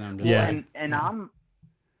hobby for them. And I'm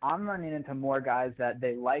running into more guys that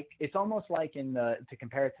they like. It's almost like to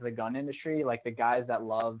compare it to the gun industry, like the guys that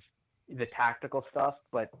love the tactical stuff,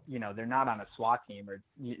 but they're not on a SWAT team, or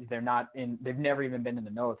they've never even been in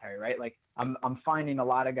the military, right? Like I'm finding a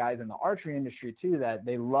lot of guys in the archery industry too, that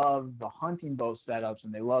they love the hunting bow setups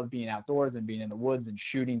and they love being outdoors and being in the woods and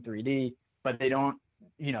shooting 3D, but they don't,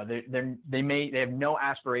 they have no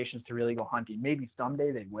aspirations to really go hunting. Maybe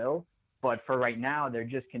someday they will, but for right now, they're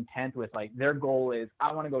just content with, like, their goal is,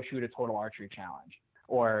 I want to go shoot a total archery challenge,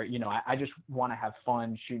 or, I just want to have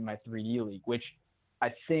fun shooting my 3D league, which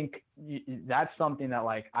I think that's something that,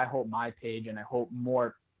 like, I hope my page and I hope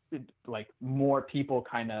more people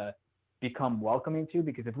kind of become welcoming to,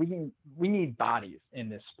 because if we need bodies in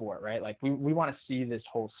this sport, right? Like we want to see this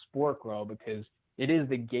whole sport grow, because it is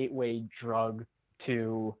the gateway drug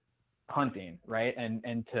to hunting, right?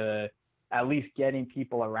 And to at least getting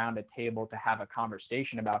people around a table to have a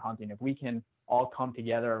conversation about hunting. If we can all come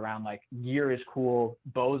together around, like, gear is cool,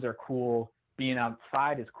 bows are cool, being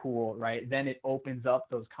outside is cool, right? Then it opens up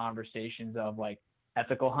those conversations of, like,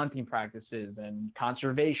 ethical hunting practices and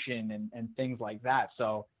conservation and things like that.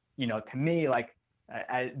 So, to me, like,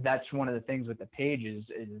 that's one of the things with the page is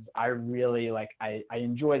I really, like, I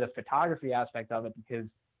enjoy the photography aspect of it, because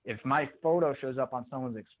if my photo shows up on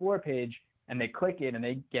someone's Explore page and they click it and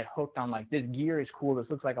they get hooked on, like, this gear is cool, this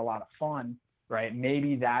looks like a lot of fun, right?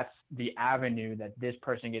 Maybe that's the avenue that this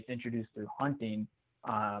person gets introduced through hunting,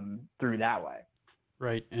 through that way.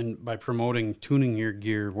 Right. And by promoting tuning your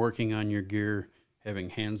gear, working on your gear, having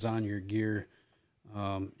hands on your gear,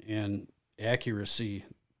 and accuracy,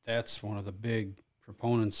 that's one of the big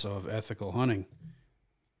proponents of ethical hunting.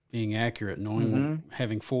 Being accurate, knowing,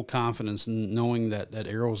 having full confidence, and knowing that that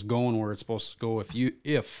arrow's going where it's supposed to go if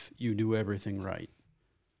you do everything right.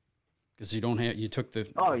 Because you took the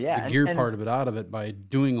gear part of it out of it by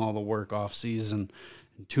doing all the work off season,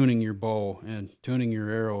 and tuning your bow and tuning your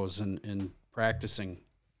arrows and practicing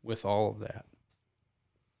with all of that.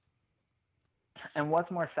 And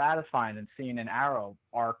what's more satisfying than seeing an arrow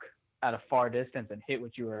arc at a far distance and hit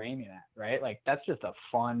what you were aiming at, right? Like, that's just a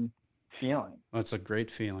fun feeling. That's a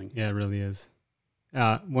great feeling. Yeah, it really is.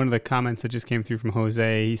 One of the comments that just came through from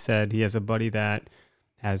Jose, he said he has a buddy that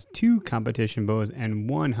has 2 competition bows and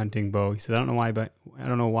 1 hunting bow. He said, I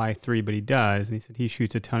don't know why 3, but he does. And he said he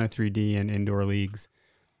shoots a ton of 3D in indoor leagues.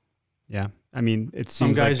 Yeah. I mean,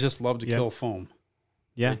 some guys just love to kill foam.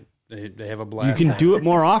 Yeah. They have a blast. You can do it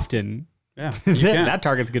more often. Yeah. That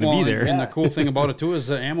target's going to be there. And the cool thing about it too is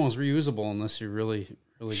the ammo is reusable unless you're really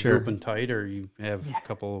grouping tight or you have a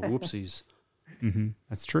couple of whoopsies.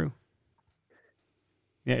 That's true.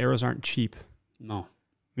 Yeah, arrows aren't cheap. No. I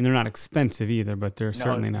mean, they're not expensive either, but they're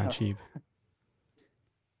certainly not cheap.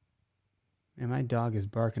 And my dog is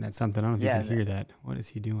barking at something. I don't know if you can hear that. What is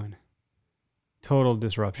he doing? Total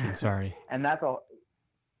disruption. Sorry. And that's all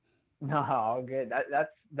good.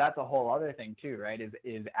 That's a whole other thing too, right?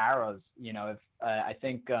 Is arrows. If I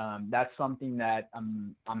think that's something that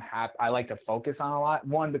I'm happy. I like to focus on a lot.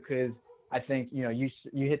 One, because I think, you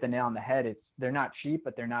hit the nail on the head. They're not cheap,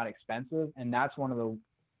 but they're not expensive. And that's one of the,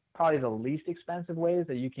 probably the least expensive ways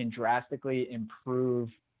that you can drastically improve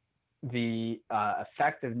the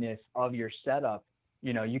effectiveness of your setup.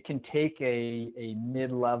 You can take a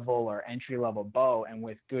mid-level or entry-level bow and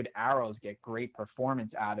with good arrows get great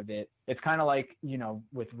performance out of it. It's kind of like,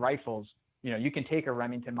 with rifles, you can take a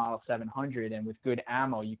Remington Model 700 and with good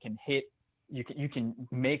ammo, you can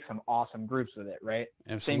make some awesome groups with it, right?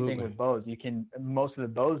 Absolutely. Same thing with bows. Most of the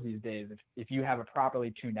bows these days, if you have a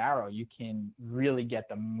properly tuned arrow, you can really get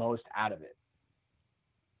the most out of it.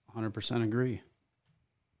 100% agree.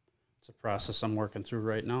 It's a process I'm working through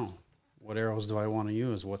right now. What arrows do I want to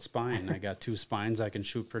use? What spine? I got 2 spines I can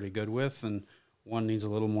shoot pretty good with, and one needs a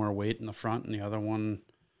little more weight in the front, and the other one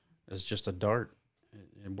is just a dart.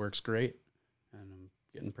 It works great, and I'm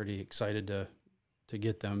getting pretty excited to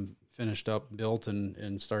get them finished up, built,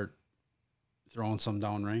 and start throwing some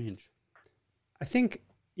downrange. I think,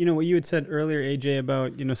 what you had said earlier, AJ,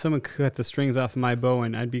 about, someone cut the strings off of my bow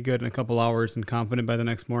and I'd be good in a couple hours and confident by the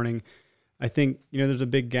next morning. I think, there's a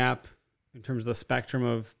big gap in terms of the spectrum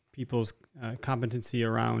of people's competency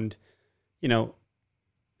around,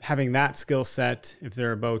 having that skill set if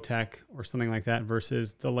they're a bow tech or something like that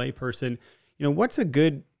versus the lay person. What's a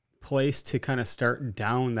good place to kind of start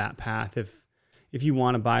down that path if you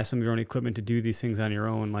want to buy some of your own equipment to do these things on your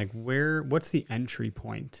own? Like what's the entry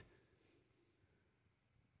point?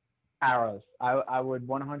 Arrows. I would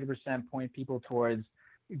 100% point people towards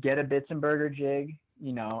get a Bitzenberger jig,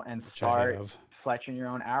 and start fletching your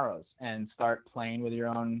own arrows and start playing with your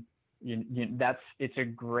own. It's a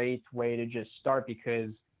great way to just start because,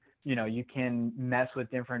 you can mess with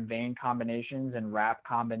different vein combinations and wrap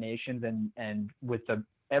combinations and with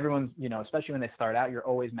everyone's, especially when they start out, you're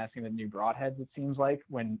always messing with new broadheads. It seems like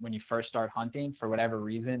when you first start hunting, for whatever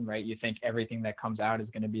reason, right? You think everything that comes out is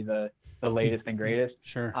going to be the latest and greatest.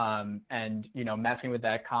 Sure. And, messing with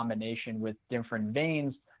that combination with different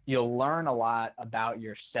veins, you'll learn a lot about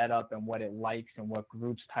your setup and what it likes and what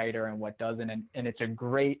groups tighter and what doesn't. And it's a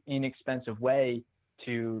great, inexpensive way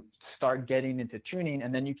to start getting into tuning.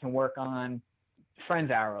 And then you can work on friends'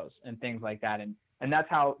 arrows and things like that. And that's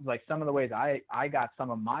how, like, some of the ways I got some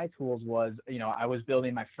of my tools was, I was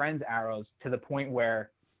building my friend's arrows to the point where,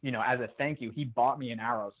 as a thank you, he bought me an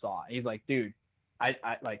arrow saw. He's like, dude, I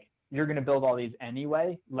like, you're going to build all these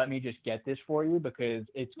anyway. Let me just get this for you because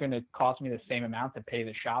it's going to cost me the same amount to pay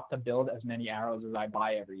the shop to build as many arrows as I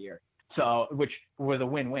buy every year. So, which was a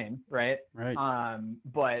win-win, right? Right.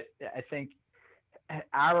 But I think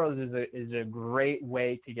arrows is a great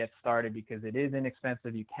way to get started because it is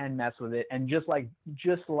inexpensive. You can mess with it. And just like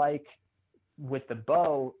with the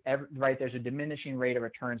bow, right, there's a diminishing rate of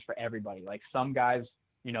returns for everybody. Like some guys,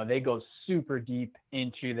 they go super deep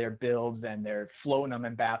into their builds and they're floating them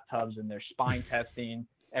in bathtubs and they're spine testing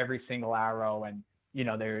every single arrow and,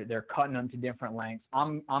 they're cutting them to different lengths.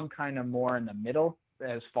 I'm kind of more in the middle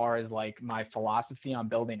as far as like my philosophy on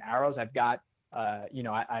building arrows. I've got,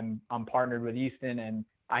 I'm partnered with Easton and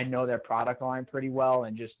I know their product line pretty well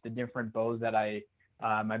and just the different bows that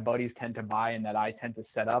my buddies tend to buy and that I tend to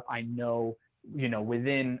set up. I know,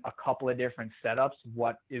 within a couple of different setups,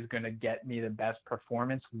 what is going to get me the best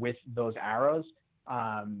performance with those arrows.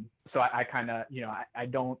 So I kind of, I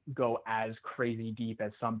don't go as crazy deep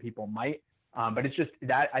as some people might. But it's just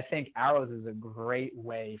that I think arrows is a great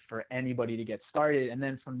way for anybody to get started. And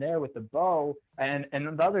then from there with the bow, and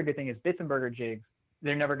the other good thing is Bitzenberger jigs,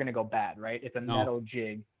 they're never going to go bad, right? It's a metal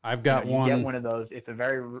jig. I've got you one. Get one of those. It's a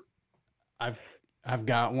very. I've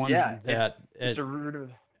got one that it's a root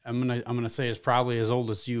of. I'm gonna say it's probably as old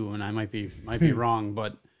as you, and I might be wrong,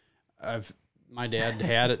 but my dad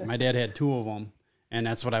had it. My dad had 2 of them. And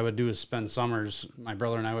that's what I would do is spend summers. My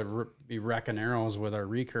brother and I would be wrecking arrows with our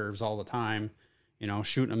recurves all the time,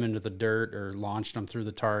 shooting them into the dirt or launching them through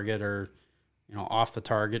the target or, off the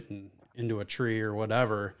target and into a tree or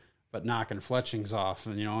whatever, but knocking fletchings off.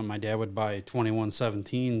 And, and my dad would buy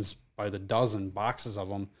 2117s by the dozen, boxes of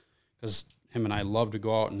them, because him and I love to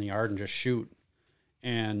go out in the yard and just shoot.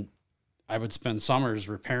 And I would spend summers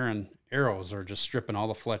repairing arrows or just stripping all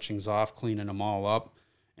the fletchings off, cleaning them all up.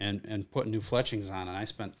 And putting new fletchings on. And I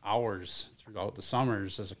spent hours throughout the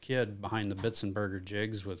summers as a kid behind the Bitzenberger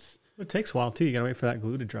jigs with... It takes a while, too. You got to wait for that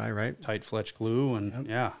glue to dry, right? Tight fletch glue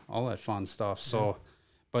and, all that fun stuff. So,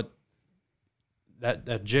 but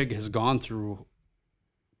that jig has gone through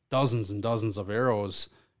dozens and dozens of arrows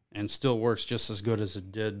and still works just as good as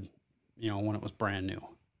it did, when it was brand new.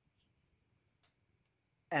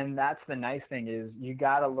 And that's the nice thing is you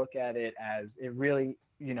got to look at it as it really...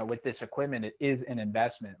 with this equipment, it is an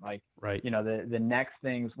investment. Like, Right. The next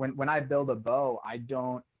things, when I build a bow,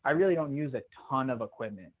 I really don't use a ton of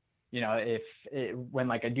equipment. When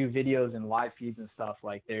like I do videos and live feeds and stuff,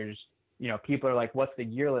 like there's, people are like, what's the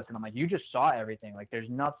gear list? And I'm like, you just saw everything. Like there's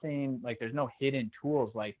nothing, like there's no hidden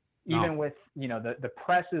tools. Like even with, the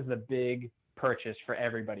press is the big purchase for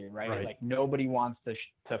everybody, right? Like nobody wants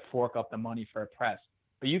to fork up the money for a press,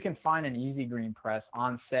 but you can find an easy green press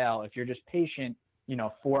on sale if you're just patient,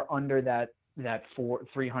 for under that $300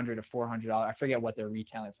 to $400. I forget what they're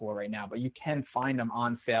retailing for right now, but you can find them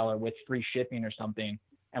on sale or with free shipping or something.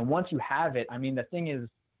 And once you have it, I mean, the thing is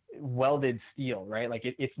welded steel, right? Like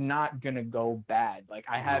it's not going to go bad. Like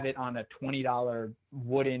I have it on a $20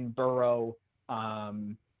 wooden Burrow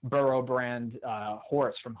brand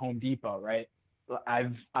horse from Home Depot, right?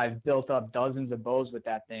 I've built up dozens of bows with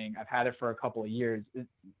that thing. I've had it for a couple of years.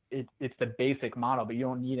 It's the basic model, but you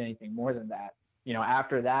don't need anything more than that.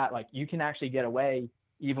 After that, like you can actually get away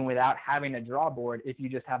even without having a draw board if you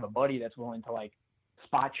just have a buddy that's willing to like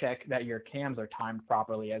spot check that your cams are timed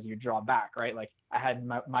properly as you draw back, right? Like I had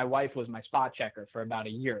my wife was my spot checker for about a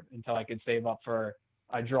year until I could save up for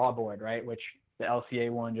a draw board, right? Which the LCA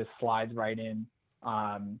one just slides right in.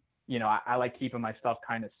 I like keeping my stuff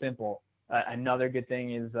kind of simple. Another good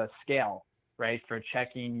thing is a scale, right? For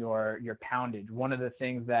checking your poundage. One of the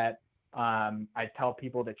things that I tell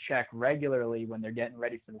people to check regularly when they're getting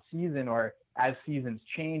ready for the season or as seasons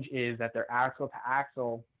change is that their axle to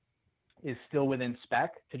axle is still within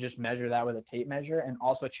spec, to just measure that with a tape measure, and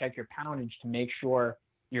also check your poundage to make sure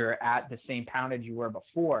you're at the same poundage you were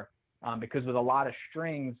before. Because with a lot of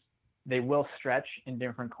strings, they will stretch in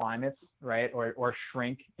different climates, right? Or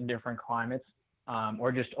shrink in different climates,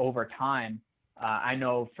 or just over time. I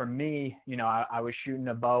know for me, I was shooting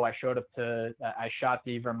a bow. I shot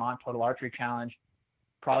the Vermont Total Archery Challenge,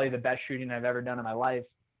 probably the best shooting I've ever done in my life.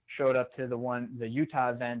 Showed up to the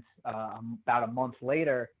Utah event about a month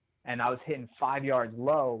later, and I was hitting 5 yards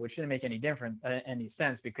low, which didn't make any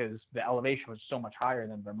sense because the elevation was so much higher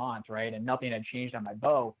than Vermont, right? And nothing had changed on my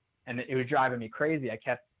bow, and it was driving me crazy. I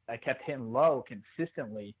kept hitting low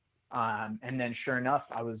consistently. And then sure enough,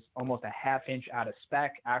 I was almost a half inch out of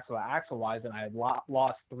spec axle to axle wise, and I had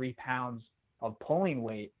lost 3 pounds of pulling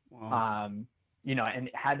weight. Wow.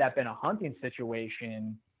 And had that been a hunting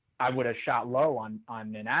situation, I would have shot low on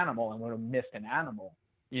an animal and would have missed an animal,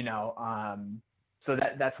 so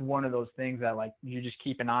that's one of those things that like you just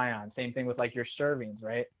keep an eye on. Same thing with like your servings,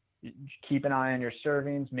 right? You keep an eye on your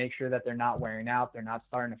servings, make sure that they're not wearing out, they're not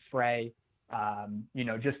starting to fray.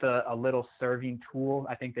 Just a little serving tool.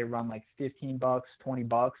 I think they run like $15,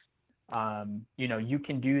 $20. You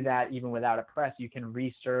can do that even without a press. You can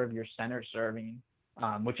reserve your center serving,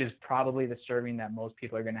 which is probably the serving that most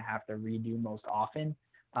people are going to have to redo most often.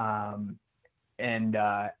 And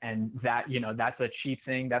that, that's a cheap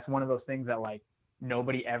thing. That's one of those things that like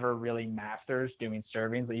nobody ever really masters doing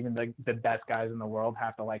servings. Even the best guys in the world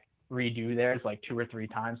have to like redo theirs like 2 or 3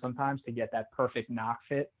 times sometimes to get that perfect knock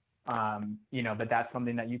fit. But that's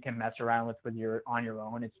something that you can mess around with on your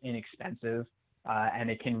own. It's inexpensive,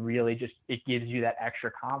 and it can really it gives you that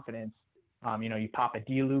extra confidence. You pop a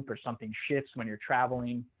D loop or something shifts when you're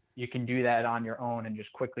traveling, you can do that on your own and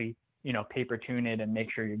just quickly, paper tune it and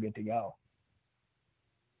make sure you're good to go.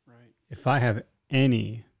 Right. If I have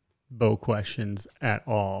any bow questions at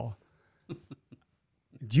all,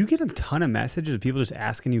 do you get a ton of messages of people just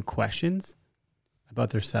asking you questions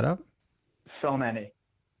about their setup? So many.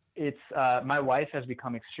 It's my wife has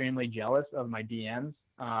become extremely jealous of my DMs.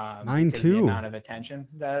 Mine too. The amount of attention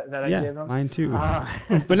that I give them. Mine too.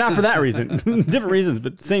 But not for that reason. Different reasons,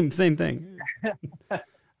 but same thing.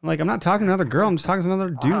 I'm not talking to another girl. I'm just talking to another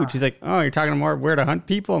dude. She's like, "Oh, you're talking more where to hunt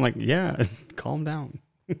people." I'm like, "Yeah, calm down."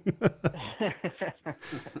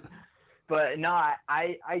 But no,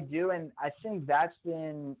 I do, and I think that's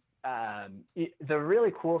been the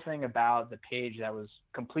really cool thing about the page that was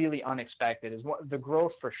completely unexpected is the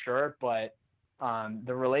growth for sure, but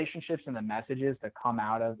the relationships and the messages that come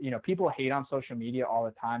out of, people hate on social media all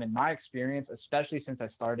the time. In my experience, especially since I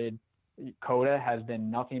started KOTA, has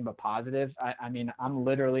been nothing but positive. I mean, I'm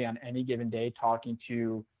literally on any given day talking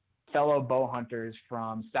to fellow bow hunters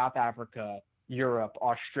from South Africa, Europe,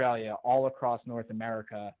 Australia, all across North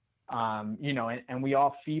America. And we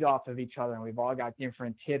all feed off of each other, and we've all got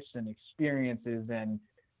different tips and experiences, and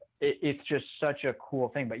it's just such a cool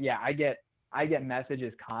thing. But yeah, I get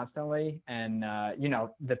messages constantly, and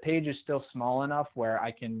the page is still small enough where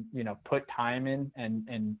I can, put time in,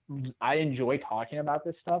 and I enjoy talking about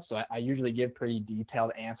this stuff. So I usually give pretty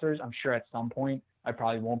detailed answers. I'm sure at some point I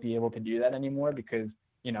probably won't be able to do that anymore because,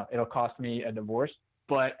 it'll cost me a divorce.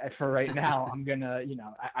 But for right now, I'm gonna,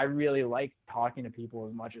 I really like talking to people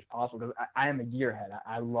as much as possible because I am a gearhead.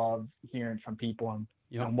 I love hearing from people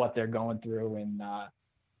and what they're going through, and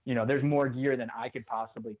there's more gear than I could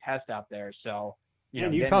possibly test out there. So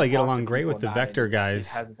you probably get along great with the Vector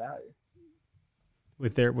guys. It has value.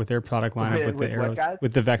 With their product lineup, with the arrows,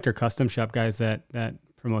 with the Vector Custom Shop guys that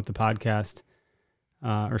promote the podcast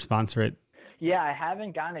or sponsor it. Yeah, I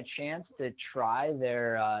haven't gotten a chance to try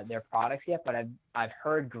their products yet, but I've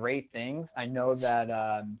heard great things. I know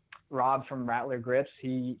that Rob from Rattler Grips,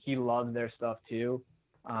 he loves their stuff too.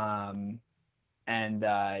 Them and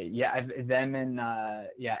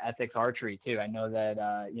Ethics Archery too. I know that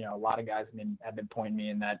a lot of guys have been pointing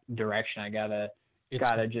me in that direction. I gotta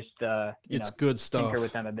just it's good stuff. Tinker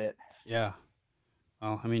with them a bit. Yeah.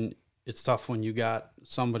 Well, I mean, it's tough when you got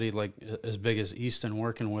somebody like as big as Easton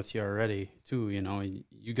working with you already too.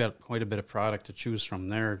 You got quite a bit of product to choose from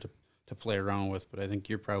there to play around with. But I think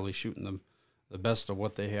you're probably shooting the best of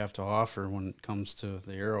what they have to offer when it comes to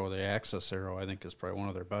the arrow. The Axis arrow, I think, is probably one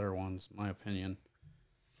of their better ones, in my opinion.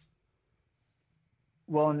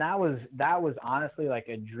 Well, and that was honestly like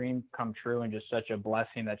a dream come true and just such a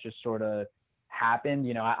blessing that just sort of happened.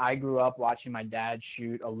 I grew up watching my dad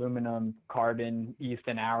shoot aluminum carbon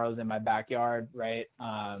Easton arrows in my backyard, right?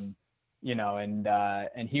 And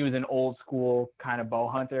he was an old school kind of bow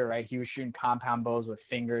hunter, right? He was shooting compound bows with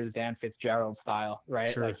fingers, Dan Fitzgerald style, right?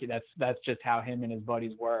 Sure. Like that's just how him and his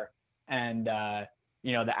buddies were. And the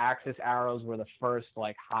Axis arrows were the first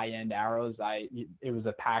like high end arrows. It was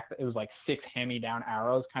a pack. It was like 6 hand-me-down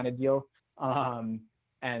arrows kind of deal.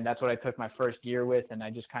 And that's what I took my first gear with, and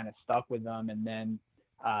I just kind of stuck with them. And then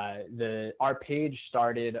our page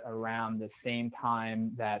started around the same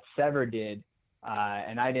time that Sever did,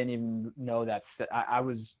 and I didn't even know that. I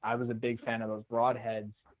was a big fan of those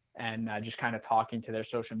broadheads, and just kind of talking to their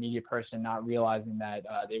social media person, not realizing that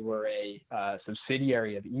they were a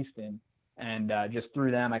subsidiary of Easton. And just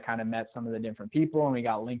through them, I kind of met some of the different people, and we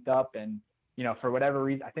got linked up. And for whatever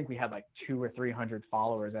reason, I think we had like 200 or 300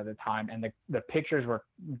 followers at the time, and the pictures were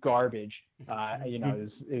garbage.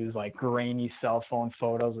 It was like grainy cell phone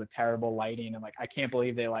photos with terrible lighting, and like I can't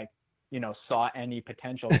believe they saw any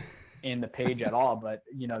potential in the page at all. But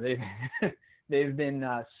they've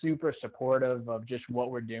been super supportive of just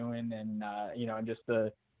what we're doing, and and just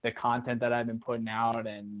the content that I've been putting out,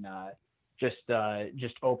 and just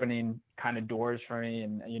opening kind of doors for me.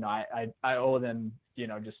 And I owe them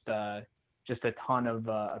just a ton of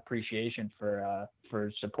appreciation for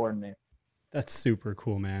supporting me. That's super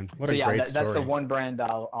cool, man. What a great story. That's the one brand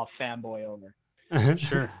I'll fanboy over.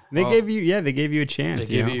 Sure. They gave you a chance.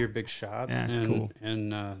 They gave you your big shot. Yeah, it's cool.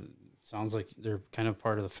 And sounds like they're kind of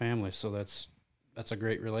part of the family, so that's a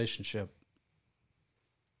great relationship.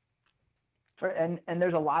 And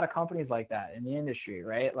there's a lot of companies like that in the industry,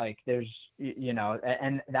 right? Like there's,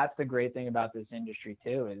 and that's the great thing about this industry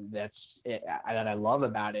too, is that I love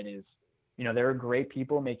about it is, there are great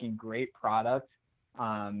people making great products.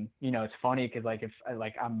 It's funny because if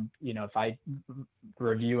I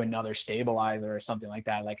review another stabilizer or something like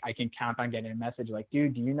that, like I can count on getting a message like,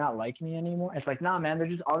 dude, do you not like me anymore? It's like, nah, man, there's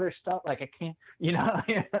just other stuff. Like I can't,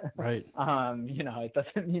 Right. It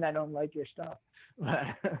doesn't mean I don't like your stuff.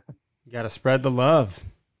 You got to spread the love.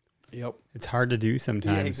 Yep. It's hard to do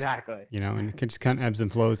sometimes. Yeah, exactly. And it can just kind of ebbs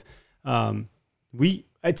and flows.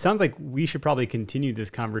 It sounds like we should probably continue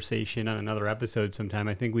this conversation on another episode sometime.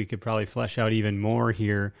 I think we could probably flesh out even more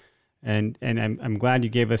here. And I'm glad you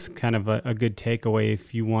gave us kind of a good takeaway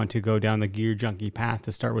if you want to go down the gear junkie path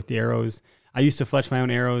to start with the arrows. I used to fletch my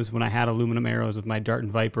own arrows when I had aluminum arrows with my Dart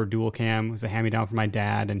and Viper dual cam. It was a hand-me-down from my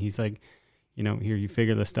dad, and he's like, here, you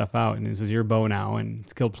figure this stuff out, and this is your bow now, and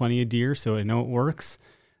it's killed plenty of deer, so I know it works.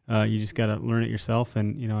 You just got to learn it yourself.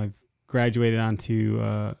 And, I've graduated onto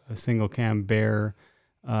a single cam Bear.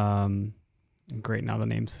 Great, now the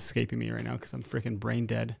name's escaping me right now because I'm freaking brain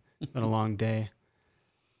dead. It's been a long day.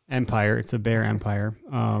 Empire, it's a Bear Empire.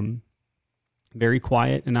 Very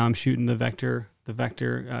quiet, and now I'm shooting the Vector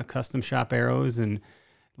custom shop arrows and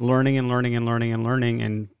learning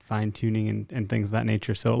and fine-tuning and things of that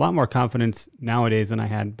nature. So a lot more confidence nowadays than I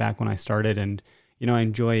had back when I started. And, I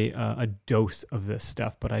enjoy a dose of this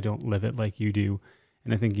stuff, but I don't live it like you do.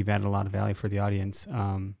 And I think you've added a lot of value for the audience.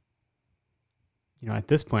 At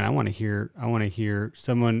this point, I want to hear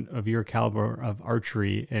someone of your caliber of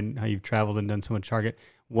archery and how you've traveled and done so much target.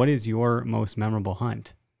 What is your most memorable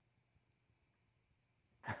hunt?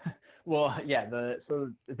 Well, yeah,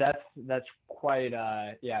 so that's quite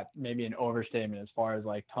maybe an overstatement as far as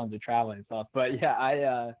like tons of traveling and stuff. But yeah,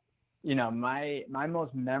 I my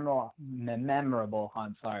most memorable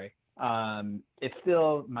hunt, It's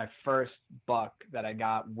still my first buck that I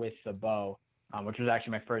got with the bow, which was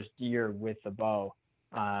actually my first deer with the bow.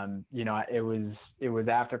 It was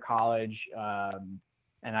after college,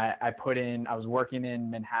 and I was working in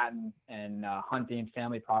Manhattan and hunting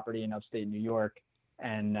family property in upstate New York.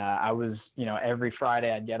 And I was, every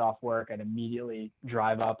Friday I'd get off work, I'd immediately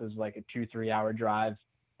drive up. It was like a 2-3 hour drive,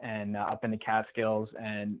 and up in the Catskills.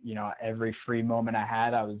 And every free moment I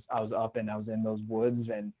had, I was up and I was in those woods.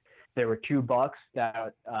 And there were 2 bucks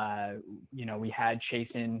that we had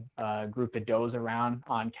chasing a group of does around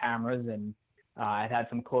on cameras, and I'd had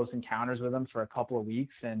some close encounters with them for a couple of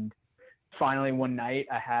weeks. And finally one night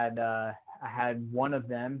I had one of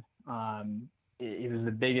them. It was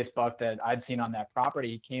the biggest buck that I'd seen on that property.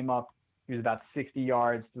 He came up, he was about 60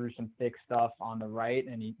 yards through some thick stuff on the right,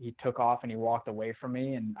 and he took off and he walked away from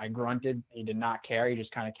me, and I grunted. He did not care. He just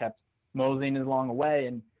kind of kept moseying along the way.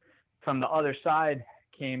 And from the other side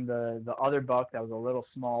came the other buck that was a little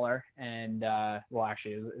smaller, and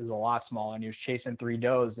actually it was a lot smaller, and he was chasing 3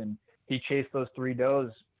 does, and he chased those 3 does.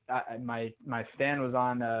 My stand was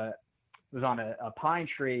on a pine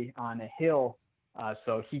tree on a hill.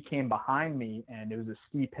 So he came behind me, and it was a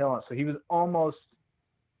steep hill. So he was almost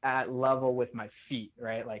at level with my feet,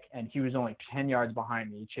 right? And he was only 10 yards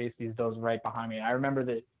behind me. He chased these does right behind me. And I remember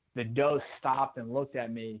that the doe stopped and looked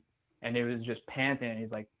at me, and it was just panting. And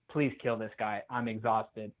he's like, "Please kill this guy. I'm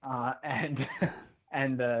exhausted." And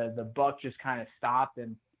the buck just kind of stopped,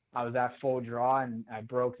 and I was at full draw, and I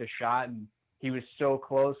broke the shot, and he was so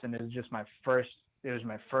close, and it was my first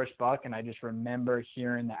buck. And I just remember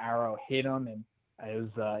hearing the arrow hit him, and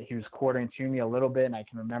he was quartering to me a little bit, and I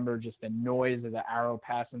can remember just the noise of the arrow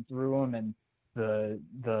passing through him and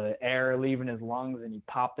the air leaving his lungs, and he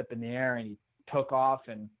popped up in the air and he took off,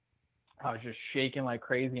 and I was just shaking like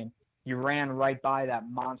crazy. And he ran right by that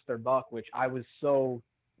monster buck, which I was so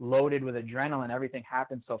loaded with adrenaline. Everything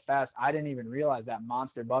happened so fast. I didn't even realize that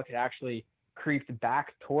monster buck had actually creeped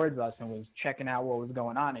back towards us and was checking out what was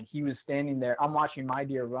going on. And he was standing there. I'm watching my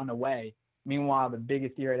deer run away. Meanwhile, the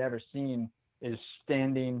biggest deer I'd ever seen is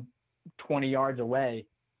standing 20 yards away.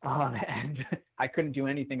 And I couldn't do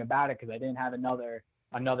anything about it because I didn't have another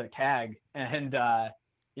tag. And, I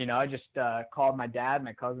just called my dad.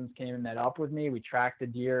 My cousins came and met up with me. We tracked the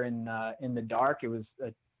deer in the dark. It was,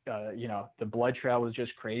 the blood trail was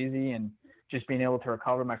just crazy, and just being able to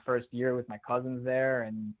recover my first deer with my cousins there,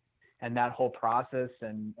 and that whole process,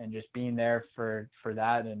 and just being there for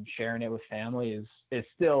that and sharing it with family is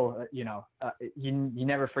still, you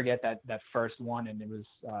never forget that first one. And it was,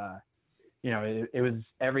 it was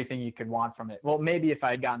everything you could want from it. Well, maybe if I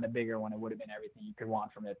had gotten the bigger one, it would have been everything you could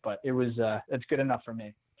want from it, but it was, it's good enough for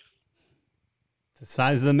me. It's the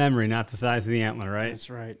size of the memory, not the size of the antler, right? That's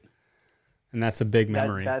right. And that's a big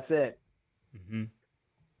memory. That's it. Mm-hmm.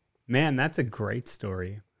 Man, that's a great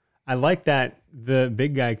story. I like that the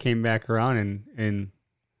big guy came back around and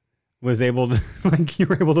was able to, you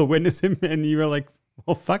were able to witness him, and you were like,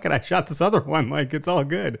 well, fuck it, I shot this other one. It's all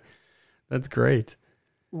good. That's great.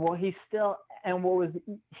 Well, he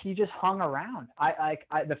just hung around.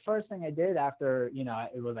 The first thing I did after,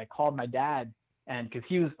 it was I called my dad, and because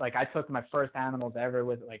he was I took my first animals ever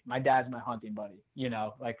with, my dad's my hunting buddy,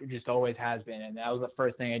 it just always has been. And that was the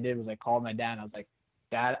first thing I did was I called my dad, and I was like,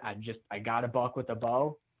 "Dad, I got a buck with a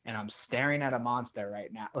bow, and I'm staring at a monster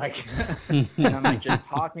right now." And I'm like, "Just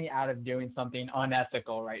talk me out of doing something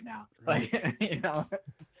unethical right now." Yeah,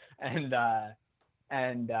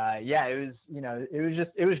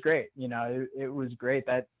 it was great. It was great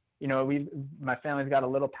that, my family's got a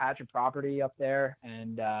little patch of property up there,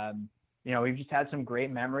 and, we've just had some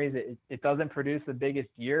great memories. It doesn't produce the biggest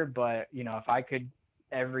deer, but, if I could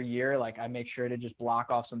every year, I make sure to just block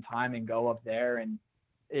off some time and go up there. And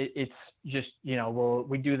it's just,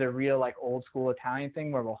 we do the real old school Italian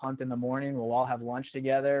thing where we'll hunt in the morning. We'll all have lunch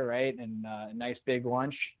together, right? And a nice big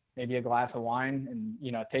lunch, maybe a glass of wine, and,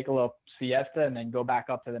 take a little siesta, and then go back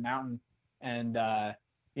up to the mountain. And,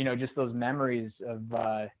 just those memories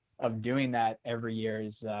of doing that every year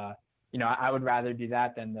is, I would rather do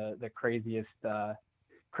that than the craziest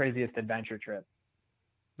adventure trip.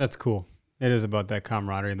 That's cool. It is about that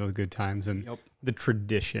camaraderie and those good times, and the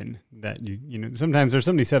tradition that sometimes there's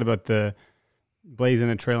somebody said about the blazing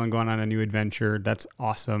a trail and going on a new adventure. That's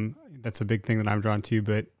awesome. That's a big thing that I'm drawn to,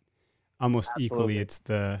 but almost equally it's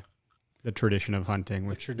the tradition of hunting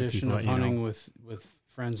with with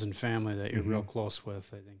friends and family that you're real close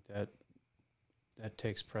with. I think that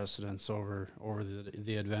takes precedence over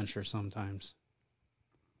the adventure sometimes.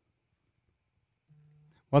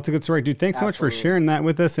 Well, that's a good story, dude. Thanks so much for sharing that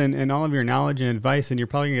with us and all of your knowledge and advice. And you're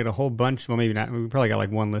probably going to get a whole bunch. Well, maybe not. We probably got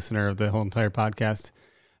one listener of the whole entire podcast.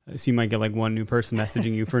 So you might get like one new person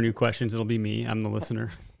messaging you for new questions. It'll be me. I'm the listener.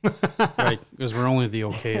 Right, because we're only the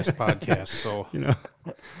okayest podcast, so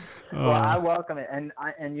Well, I welcome it, and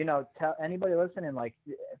tell anybody listening, like,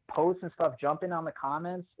 posts and stuff, jump in on the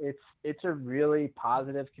comments. It's a really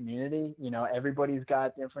positive community. Everybody's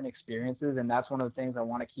got different experiences, and that's one of the things I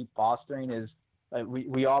want to keep fostering is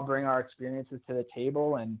we all bring our experiences to the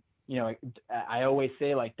table, and I always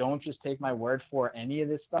say, like, don't just take my word for any of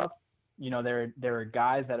this stuff. There are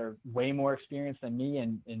guys that are way more experienced than me,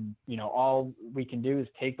 and all we can do is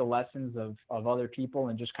take the lessons of other people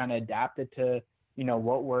and just kind of adapt it to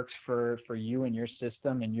what works for you and your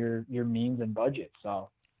system and your means and budget. So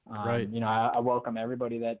right. I welcome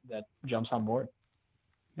everybody that jumps on board.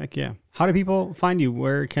 Heck yeah. How do people find you?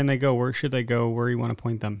 Where can they go? Where should they go? Where you want to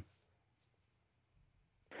point them?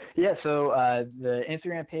 Yeah, so the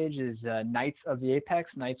Instagram page is Knights of the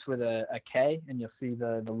Apex, Knights with a K, and you'll see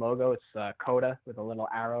the logo. It's KOTA with a little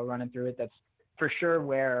arrow running through it. That's for sure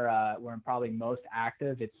where I'm probably most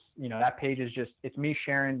active. It's that page is it's me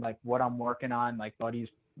sharing like what I'm working on, like buddies,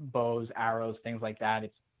 bows, arrows, things like that.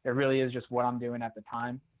 It really is just what I'm doing at the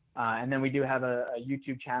time. And then we do have a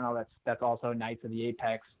YouTube channel that's also Knights of the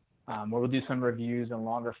Apex, where we'll do some reviews and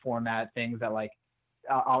longer format things that like.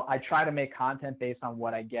 I try to make content based on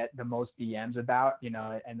what I get the most DMs about,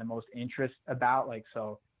 and the most interest about. Like,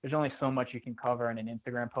 so there's only so much you can cover in an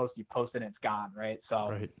Instagram post. You post it and it's gone, right? So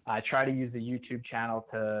Right. I try to use the YouTube channel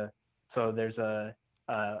so there's a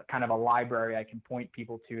kind of a library I can point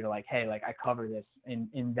people to like, hey, like I cover this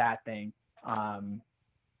in that thing,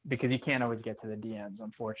 because you can't always get to the DMs,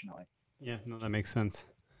 unfortunately. Yeah, no, that makes sense.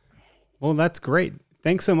 Well, that's great.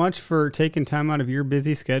 Thanks so much for taking time out of your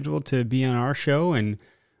busy schedule to be on our show. And,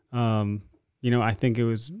 I think it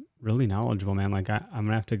was really knowledgeable, man. Like I'm going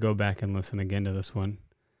to have to go back and listen again to this one.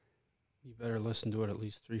 You better listen to it at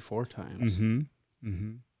least 3-4 times. Mm-hmm.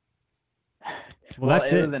 Mm-hmm. Well,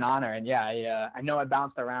 that's it. Was an honor. And yeah, I know I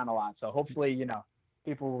bounced around a lot. So hopefully,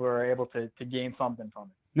 people were able to gain something from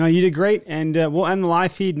it. No, you did great. And we'll end the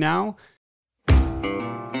live feed now.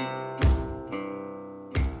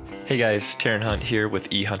 Hey guys, Taryn Hunt here with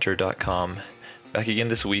ehunter.com. Back again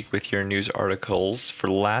this week with your news articles for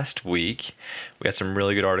last week. We got some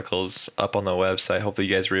really good articles up on the website. Hopefully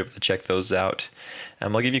you guys were able to check those out. I'll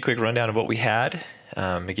give you a quick rundown of what we had.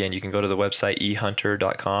 Again, you can go to the website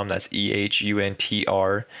ehunter.com. That's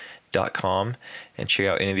EHUNTR.com and check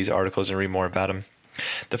out any of these articles and read more about them.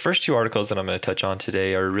 The first two articles that I'm going to touch on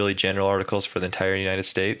today are really general articles for the entire United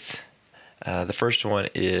States. The first one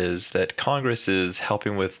is that Congress is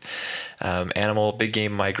helping with big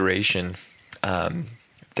game migration.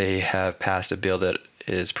 They have passed a bill that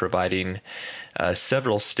is providing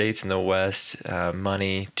several states in the West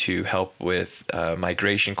money to help with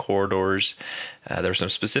migration corridors. There are some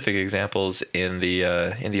specific examples in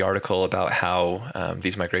the article about how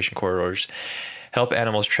these migration corridors help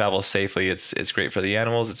animals travel safely. It's great for the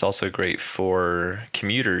animals. It's also great for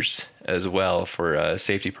commuters as well for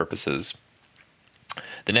safety purposes.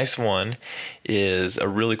 The next one is a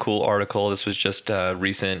really cool article. This was just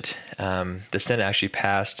recent. The Senate actually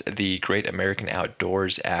passed the Great American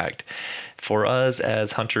Outdoors Act. For us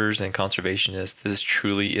as hunters and conservationists, this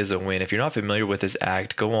truly is a win. If you're not familiar with this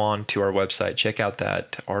act, go on to our website, check out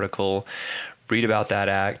that article, read about that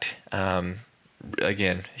act.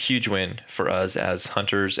 Again, huge win for us as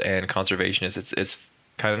hunters and conservationists. It's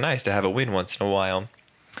kind of nice to have a win once in a while.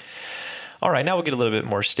 All right, now we'll get a little bit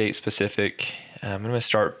more state specific. I'm going to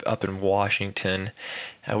start up in Washington.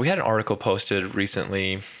 We had an article posted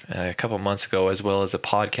recently, a couple months ago, as well as a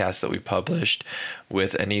podcast that we published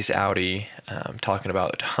with Anise Audi talking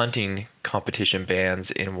about hunting competition bans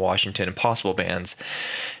in Washington and possible bans.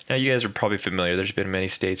 Now, you guys are probably familiar. There's been many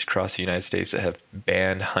states across the United States that have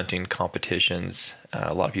banned hunting competitions.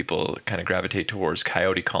 A lot of people kind of gravitate towards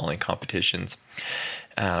coyote calling competitions.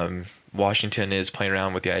 Washington is playing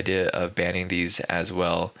around with the idea of banning these as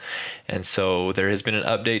well. And so there has been an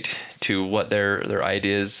update to what their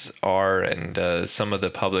ideas are and some of the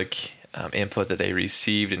public input that they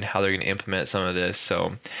received and how they're going to implement some of this.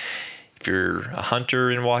 So if you're a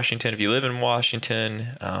hunter in Washington, if you live in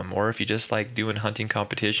Washington, or if you just like doing hunting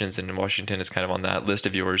competitions and Washington is kind of on that list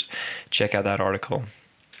of yours, check out that article.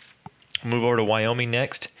 Move over to Wyoming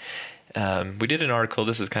next. We did an article.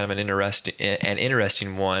 This is kind of an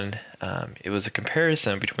interesting one. It was a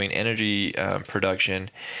comparison between energy production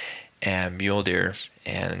and mule deer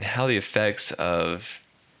and how the effects of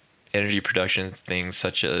energy production, things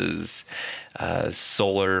such as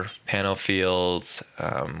solar panel fields,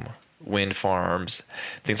 wind farms,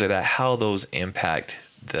 things like that, how those impact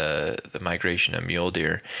the migration of mule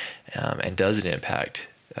deer, and does it impact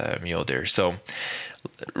mule deer? So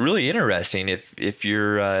really interesting. If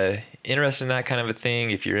you're interested in that kind of a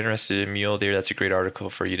thing, if you're interested in mule deer, that's a great article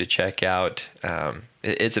for you to check out.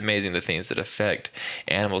 It's amazing the things that affect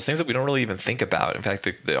animals, things that we don't really even think about. In fact,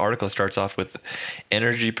 the article starts off with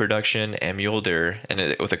energy production and mule deer,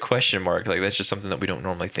 and with a question mark. Like, that's just something that we don't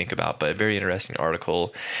normally think about, but a very interesting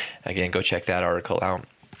article. Again, go check that article out.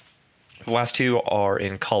 The last two are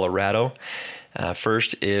in Colorado.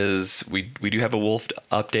 First is we do have a wolf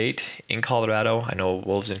update in Colorado. I know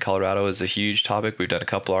wolves in Colorado is a huge topic. We've done a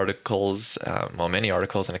couple articles, many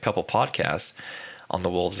articles and a couple podcasts on the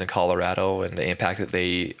wolves in Colorado and the impact that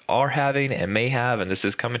they are having and may have. And this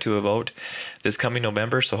is coming to a vote this coming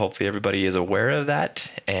November. So hopefully everybody is aware of that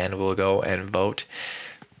and will go and vote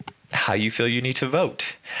how you feel you need to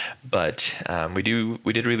vote. But we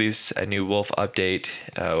did release a new wolf update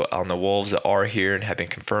on the wolves that are here and have been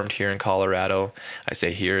confirmed here in Colorado. I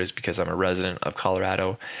say here is because I'm a resident of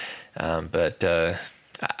Colorado, but I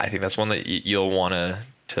think that's one that you'll want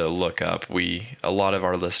to look up. A lot of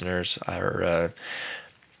our listeners are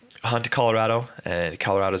hunt Colorado, and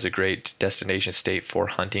Colorado is a great destination state for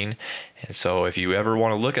hunting. And so if you ever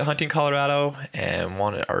want to look at hunting Colorado and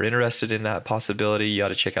are interested in that possibility, you ought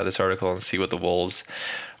to check out this article and see what the wolves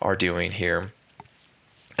are doing here.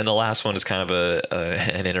 And the last one is kind of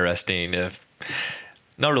an interesting,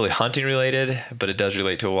 not really hunting related, but it does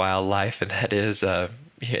relate to wildlife, and that is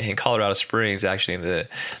in Colorado Springs, actually in the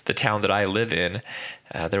town that I live in,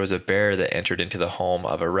 there was a bear that entered into the home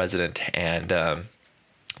of a resident, and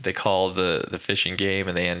they called the fishing game,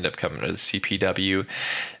 and they ended up coming to the CPW.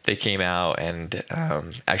 They came out and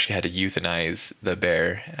actually had to euthanize the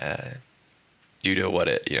bear due to what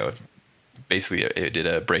basically it did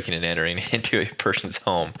a breaking and entering into a person's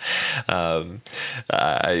home.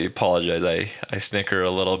 I apologize. I snicker a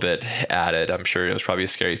little bit at it. I'm sure it was probably a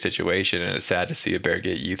scary situation, and it's sad to see a bear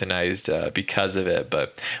get euthanized because of it.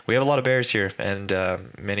 But we have a lot of bears here, and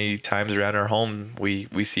many times around our home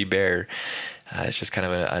we see bear. It's just kind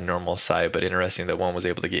of a normal sight, but interesting that one was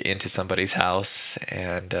able to get into somebody's house,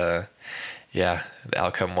 and the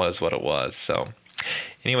outcome was what it was. So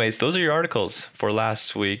anyways, those are your articles for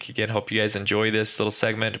last week. Again, hope you guys enjoy this little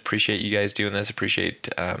segment. Appreciate you guys doing this. Appreciate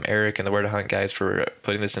Eric and the Where to Hunt guys for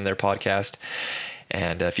putting this in their podcast.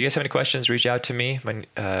 And if you guys have any questions, reach out to me.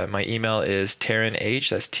 My email is terronh,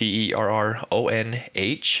 that's TERRONH,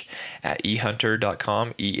 at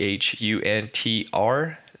ehunter.com,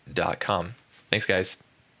 EHUNTR.com. Thanks, guys.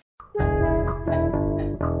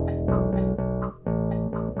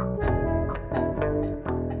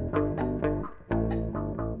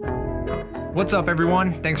 What's up,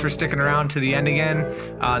 everyone? Thanks for sticking around to the end again.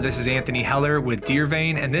 This is Anthony Heller with Deer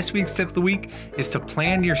Vein, and this week's tip of the week is to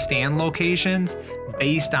plan your stand locations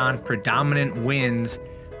based on predominant winds,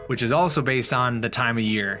 which is also based on the time of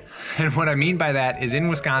year. And what I mean by that is in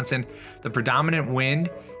Wisconsin, the predominant wind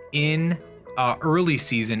in early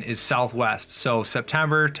season is southwest. So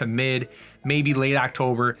September to mid, maybe late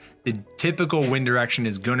October, the typical wind direction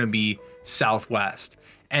is going to be southwest.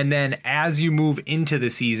 And then as you move into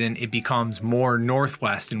the season, it becomes more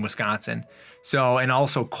northwest in Wisconsin. So, and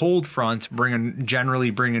also cold fronts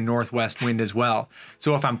generally bring a northwest wind as well.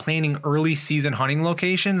 So if I'm planning early season hunting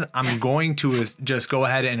locations, I'm going to just go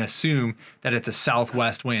ahead and assume that it's a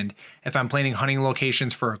southwest wind. If I'm planning hunting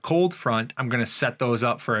locations for a cold front, I'm going to set those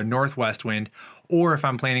up for a northwest wind. Or if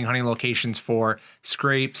I'm planning hunting locations for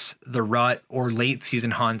scrapes, the rut, or late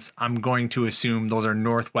season hunts, I'm going to assume those are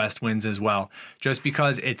northwest winds as well, just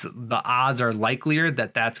because the odds are likelier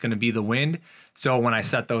that that's going to be the wind. So when I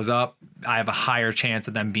set those up, I have a higher chance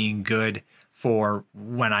of them being good for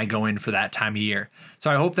when I go in for that time of year.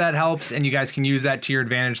 So I hope that helps, and you guys can use that to your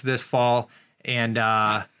advantage this fall and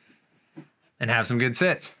have some good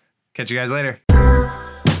sits. Catch you guys later.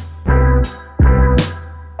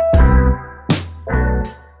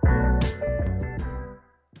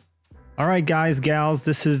 All right, guys, gals,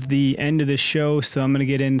 this is the end of the show, so I'm going to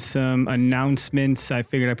get in some announcements. I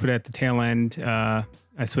figured I'd put it at the tail end.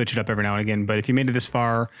 I switch it up every now and again, but if you made it this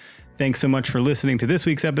far, thanks so much for listening to this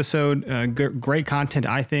week's episode. Great content,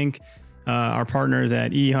 I think. Our partners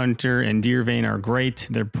at eHunter and Deer Vein are great.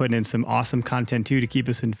 They're putting in some awesome content, too, to keep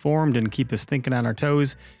us informed and keep us thinking on our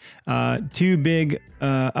toes. One big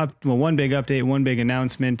update, one big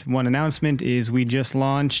announcement. One announcement is we just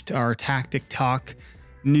launched our Tactic Talk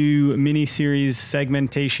new mini-series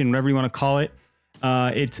segmentation, whatever you want to call it.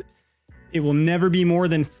 It will never be more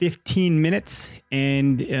than 15 minutes,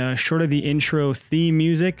 and short of the intro theme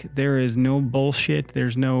music, there is no bullshit.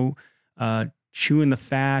 There's no chewing the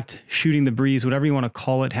fat, shooting the breeze, whatever you want to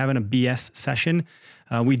call it, having a BS session.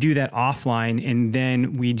 We do that offline, and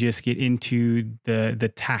then we just get into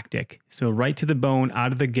the tactic. So right to the bone,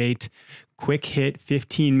 out of the gate, quick hit,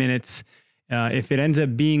 15 minutes. If it ends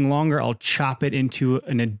up being longer, I'll chop it into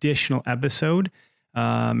an additional episode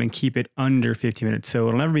and keep it under 15 minutes. So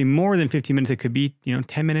it'll never be more than 15 minutes. It could be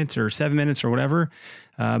 10 minutes or 7 minutes or whatever.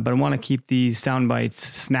 But I want to keep these sound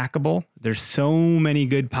bites snackable. There's so many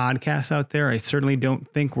good podcasts out there. I certainly don't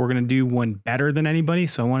think we're going to do one better than anybody.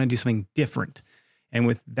 So I want to do something different. And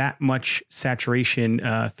with that much saturation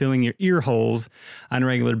filling your ear holes on a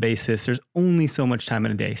regular basis, there's only so much time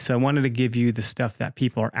in a day. So I wanted to give you the stuff that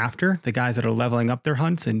people are after, the guys that are leveling up their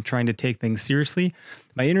hunts and trying to take things seriously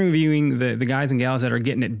by interviewing the guys and gals that are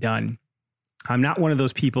getting it done. I'm not one of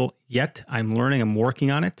those people yet. I'm learning, I'm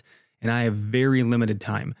working on it, and I have very limited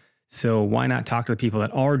time. So why not talk to the people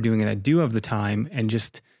that are doing it, that do have the time, and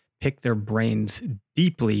just pick their brains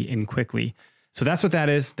deeply and quickly. So that's what that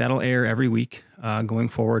is. That'll air every week going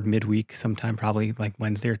forward, midweek, sometime probably like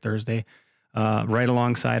Wednesday or Thursday, right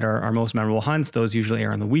alongside our most memorable hunts. Those usually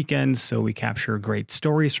air on the weekends. So we capture great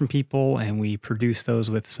stories from people and we produce those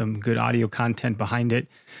with some good audio content behind it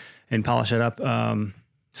and polish it up.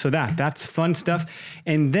 So that's fun stuff.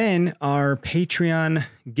 And then our Patreon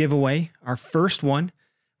giveaway, our first one,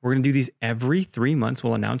 we're going to do these every 3 months.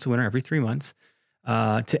 We'll announce a winner every 3 months.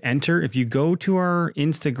 To enter, if you go to our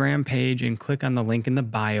Instagram page and click on the link in the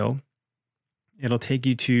bio, it'll take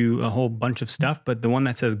you to a whole bunch of stuff, but the one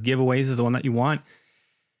that says giveaways is the one that you want.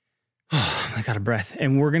 Oh, I got a breath.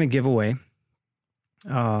 And we're going to give away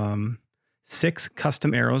 6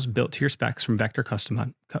 custom arrows built to your specs from Vector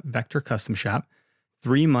Custom Shop,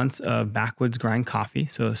 3 months of Backwoods Grind coffee,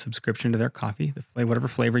 so a subscription to their coffee, whatever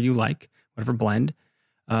flavor you like, whatever blend.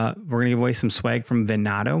 We're going to give away some swag from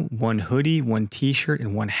Venado, 1 hoodie, 1 t-shirt,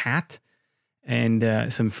 and 1 hat,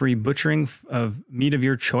 and some free butchering of meat of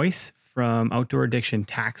your choice from Outdoor Addiction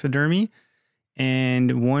Taxidermy,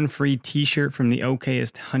 and 1 free t-shirt from the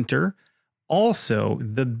Okayest Hunter. Also,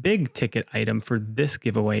 the big ticket item for this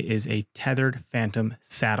giveaway is a tethered Phantom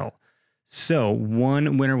saddle. So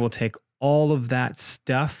 1 winner will take all of that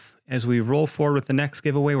stuff. As we roll forward with the next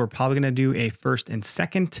giveaway, we're probably going to do a first and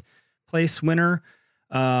second place winner.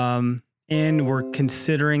 And we're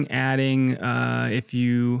considering adding, if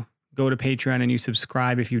you go to Patreon and you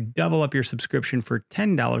subscribe, if you double up your subscription for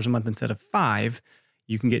 $10 a month instead of $5,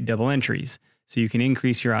 you can get double entries. So you can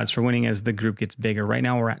increase your odds for winning as the group gets bigger. Right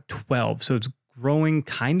now we're at 12. So it's growing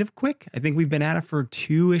kind of quick. I think we've been at it for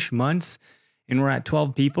 2-ish months and we're at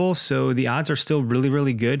 12 people. So the odds are still really,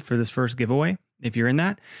 really good for this first giveaway. If you're in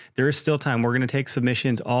that, there is still time. We're going to take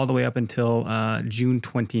submissions all the way up until June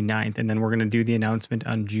 29th, and then we're going to do the announcement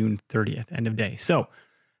on June 30th, end of day. So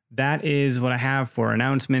that is what I have for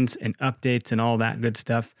announcements and updates and all that good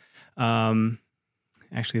stuff.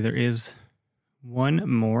 Actually, there is one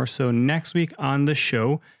more. So next week on the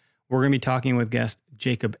show, we're going to be talking with guest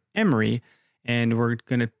Jacob Emery, and we're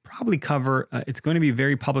going to probably cover, it's going to be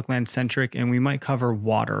very public land centric, and we might cover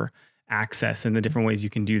water access and the different ways you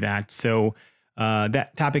can do that. So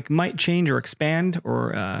that topic might change or expand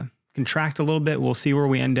or contract a little bit. We'll see where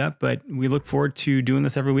we end up, but we look forward to doing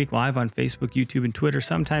this every week live on Facebook, YouTube, and Twitter.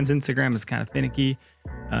 Sometimes Instagram is kind of finicky.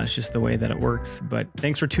 It's just the way that it works. But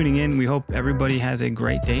thanks for tuning in. We hope everybody has a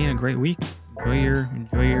great day and a great week.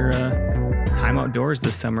 Enjoy your time outdoors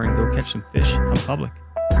this summer and go catch some fish on public.